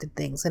unexpected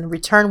things. And in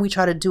return, we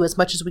try to do as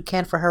much as we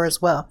can for her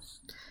as well.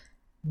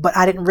 But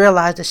I didn't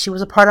realize that she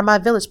was a part of my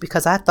village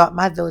because I thought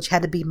my village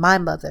had to be my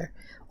mother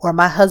or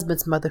my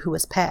husband's mother who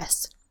has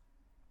passed,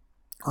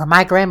 or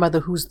my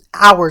grandmother who's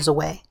hours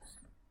away,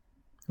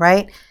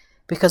 right?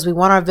 Because we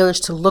want our village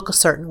to look a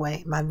certain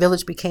way. My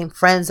village became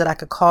friends that I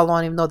could call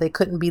on, even though they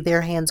couldn't be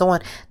there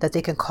hands-on, that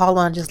they can call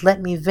on, just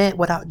let me vent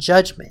without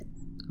judgment.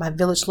 My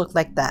village looked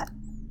like that.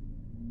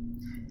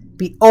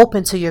 Be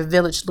open to your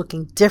village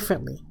looking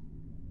differently.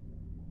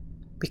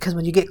 Because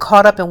when you get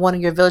caught up in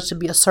wanting your village to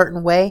be a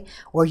certain way,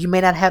 or you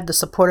may not have the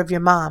support of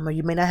your mom, or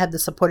you may not have the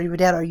support of your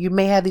dad, or you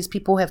may have these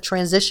people who have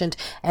transitioned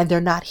and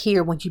they're not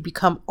here. When you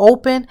become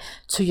open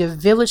to your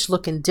village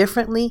looking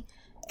differently,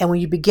 and when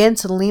you begin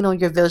to lean on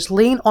your village,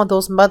 lean on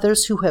those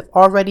mothers who have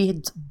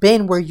already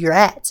been where you're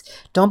at.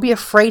 Don't be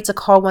afraid to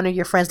call one of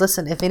your friends.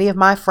 Listen, if any of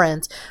my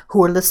friends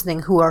who are listening,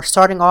 who are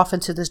starting off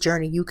into this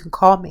journey, you can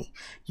call me.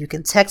 You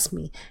can text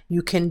me.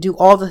 You can do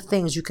all the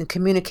things. You can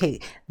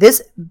communicate.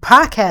 This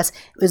podcast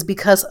is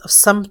because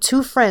of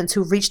two friends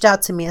who reached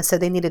out to me and said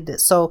they needed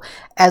this. So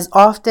as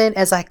often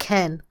as I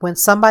can, when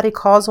somebody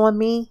calls on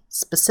me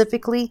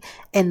specifically,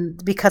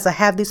 and because I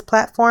have these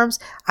platforms,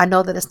 I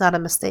know that it's not a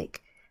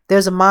mistake.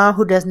 There's a mom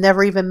who has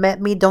never even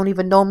met me, don't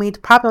even know me,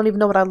 probably don't even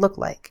know what I look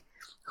like,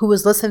 who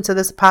was listening to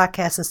this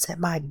podcast and said,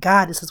 my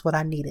God, this is what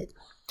I needed.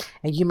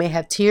 And you may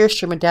have tears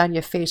streaming down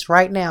your face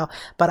right now,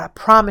 but I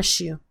promise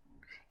you,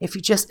 if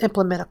you just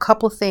implement a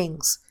couple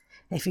things,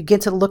 if you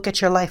get to look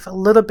at your life a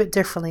little bit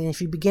differently, and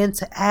if you begin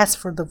to ask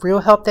for the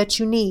real help that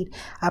you need,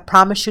 I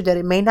promise you that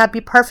it may not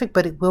be perfect,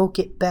 but it will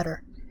get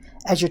better.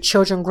 As your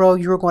children grow,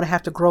 you are going to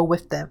have to grow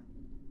with them.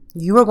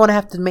 You are going to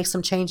have to make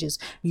some changes.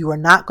 You are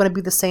not going to be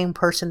the same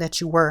person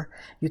that you were.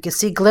 You can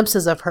see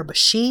glimpses of her,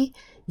 but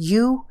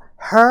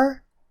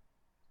her,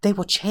 they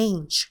will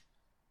change.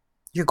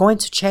 You're going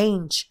to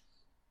change.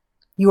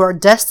 You are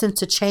destined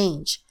to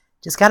change.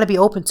 Just got to be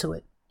open to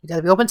it. You got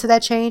to be open to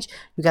that change.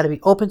 You got to be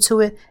open to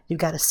it. You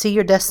got to see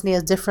your destiny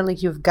as differently.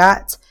 You've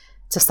got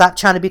to stop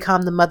trying to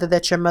become the mother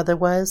that your mother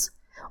was,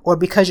 or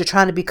because you're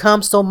trying to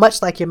become so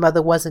much like your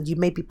mother was, and you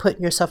may be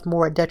putting yourself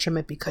more at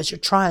detriment because you're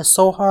trying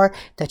so hard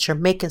that you're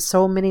making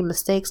so many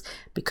mistakes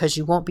because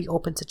you won't be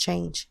open to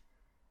change.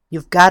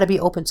 You've got to be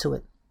open to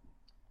it.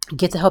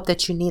 Get the help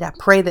that you need. I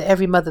pray that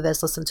every mother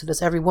that's listening to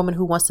this, every woman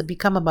who wants to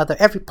become a mother,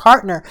 every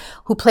partner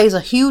who plays a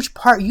huge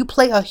part, you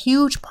play a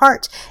huge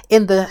part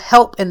in the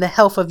help and the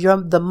health of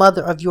the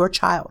mother of your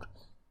child.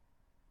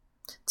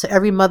 To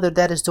every mother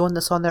that is doing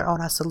this on their own,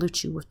 I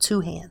salute you with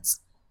two hands.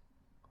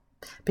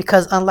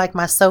 Because unlike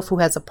myself, who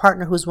has a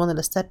partner who's willing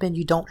to step in,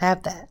 you don't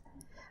have that.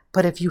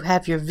 But if you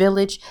have your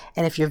village,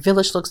 and if your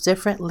village looks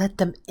different, let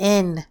them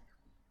in.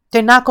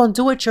 They're not going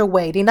to do it your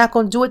way. They're not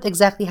going to do it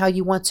exactly how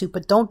you want to,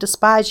 but don't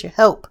despise your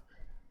help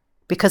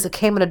because it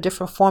came in a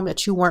different form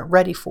that you weren't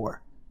ready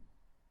for.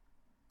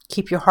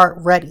 Keep your heart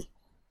ready.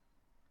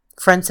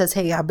 Friend says,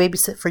 hey, I'll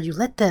babysit for you.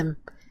 Let them.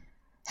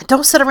 And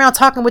don't sit around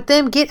talking with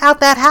them. Get out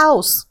that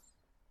house.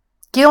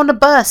 Get on the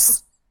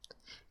bus.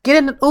 Get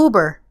in an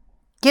Uber.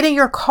 Get in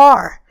your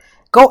car.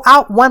 Go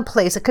out one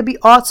place. It could be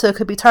Ulta. It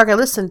could be Target.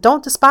 Listen,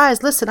 don't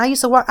despise. Listen, I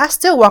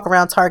still walk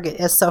around Target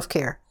as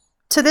self-care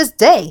to this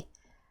day.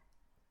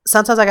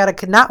 Sometimes I got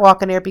to not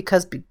walk in there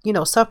because,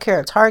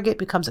 self-care at Target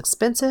becomes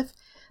expensive,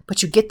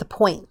 but you get the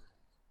point.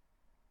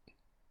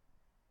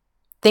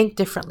 Think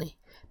differently.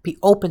 Be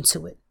open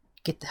to it.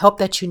 Get the help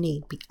that you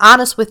need. Be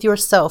honest with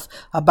yourself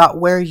about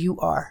where you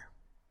are.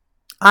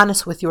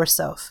 Honest with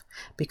yourself,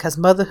 because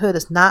motherhood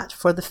is not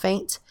for the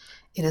faint.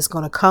 It is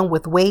going to come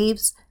with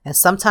waves, and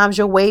sometimes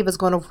your wave is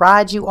going to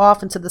ride you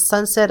off into the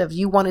sunset of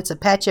you wanting to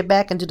pat your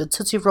back and do the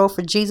Tootsie Roll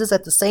for Jesus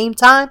at the same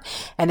time.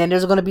 And then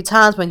there's going to be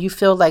times when you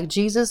feel like,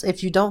 Jesus,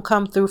 if you don't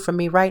come through for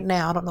me right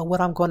now, I don't know what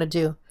I'm going to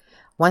do.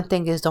 One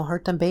thing is, don't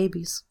hurt them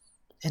babies.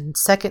 And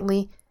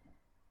secondly,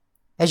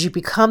 as you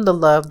become the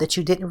love that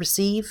you didn't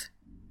receive,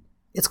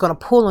 it's going to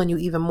pull on you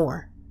even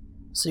more.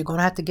 So you're going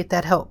to have to get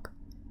that help.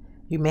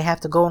 You may have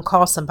to go and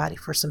call somebody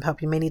for some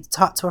help. You may need to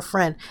talk to a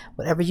friend.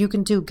 Whatever you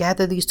can do,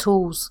 gather these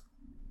tools.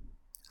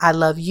 I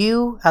love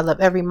you. I love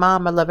every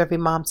mom. I love every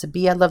mom to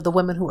be. I love the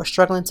women who are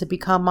struggling to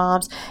become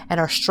moms and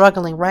are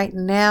struggling right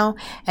now.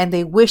 And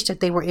they wish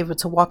that they were able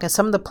to walk in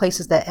some of the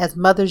places that as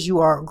mothers you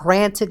are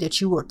granted, that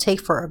you will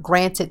take for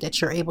granted that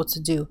you're able to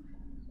do.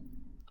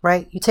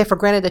 Right? You take for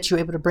granted that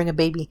you're able to bring a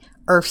baby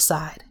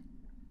earthside.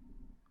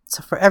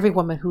 So for every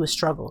woman who has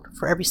struggled,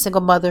 for every single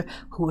mother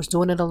who is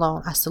doing it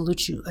alone, I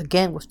salute you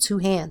again with two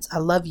hands. I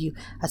love you.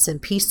 I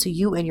send peace to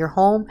you and your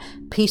home,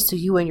 peace to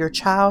you and your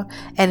child.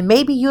 And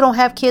maybe you don't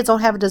have kids,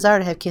 don't have a desire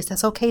to have kids.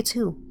 That's okay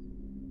too.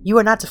 You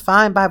are not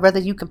defined by whether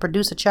you can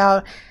produce a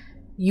child.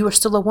 You are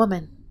still a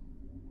woman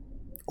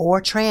or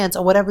trans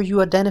or whatever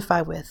you identify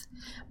with.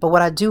 But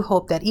what I do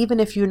hope that even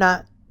if you're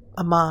not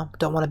a mom,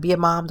 don't want to be a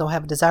mom, don't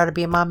have a desire to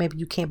be a mom, maybe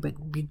you can't, but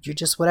you're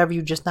just whatever,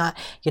 you're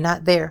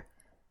not there.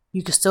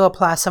 You can still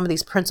apply some of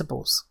these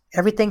principles.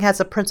 Everything has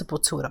a principle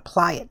to it.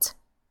 Apply it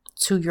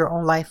to your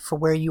own life for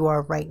where you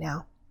are right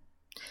now.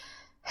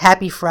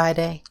 Happy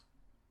Friday.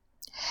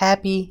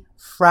 Happy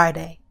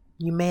Friday.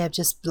 You may have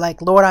just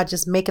like, Lord, I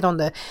just make it on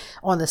the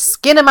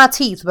skin of my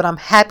teeth, but I'm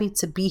happy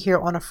to be here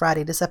on a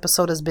Friday. This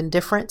episode has been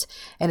different,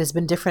 and it's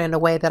been different in a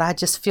way that I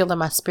just feel in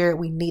my spirit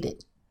we need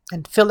it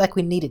and feel like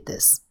we needed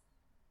this.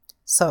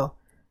 So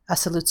I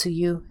salute to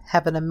you.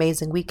 Have an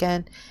amazing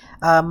weekend.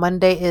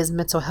 Monday is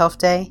Mental Health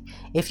Day.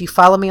 If you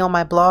follow me on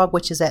my blog,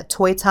 which is at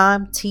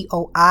toytime,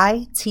 TOITIME.org,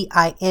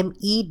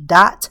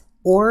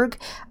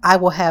 I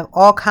will have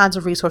all kinds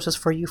of resources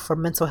for you for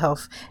mental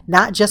health.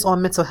 Not just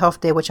on Mental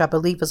Health Day, which I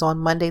believe is on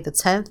Monday the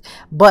 10th,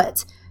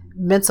 but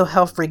mental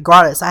health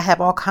regardless. I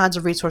have all kinds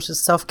of resources,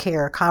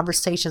 self-care,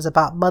 conversations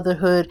about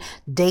motherhood,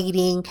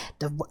 dating.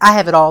 I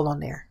have it all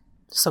on there.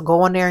 So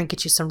go on there and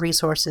get you some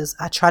resources.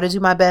 I try to do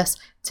my best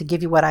to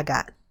give you what I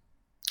got.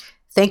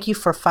 Thank you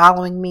for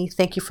following me.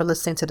 Thank you for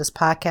listening to this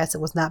podcast. It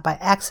was not by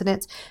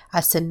accident. I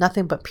send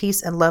nothing but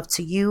peace and love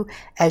to you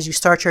as you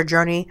start your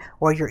journey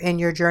or you're in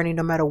your journey,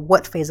 no matter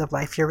what phase of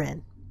life you're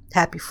in.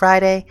 Happy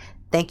Friday.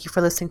 Thank you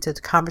for listening to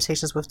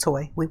Conversations with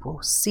Toy. We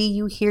will see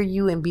you, hear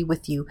you, and be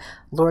with you,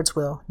 Lord's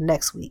will,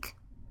 next week.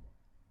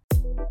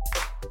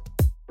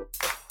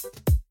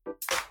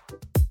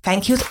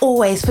 Thank you as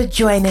always for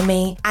joining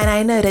me, and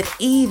I know that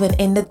even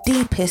in the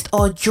deepest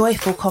or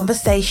joyful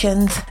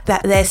conversations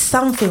that there's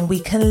something we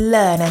can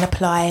learn and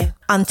apply.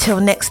 Until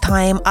next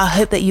time, I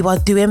hope that you are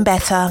doing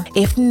better.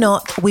 If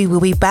not, we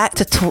will be back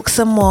to talk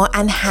some more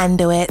and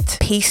handle it.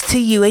 Peace to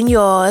you and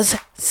yours.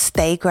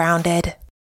 Stay grounded.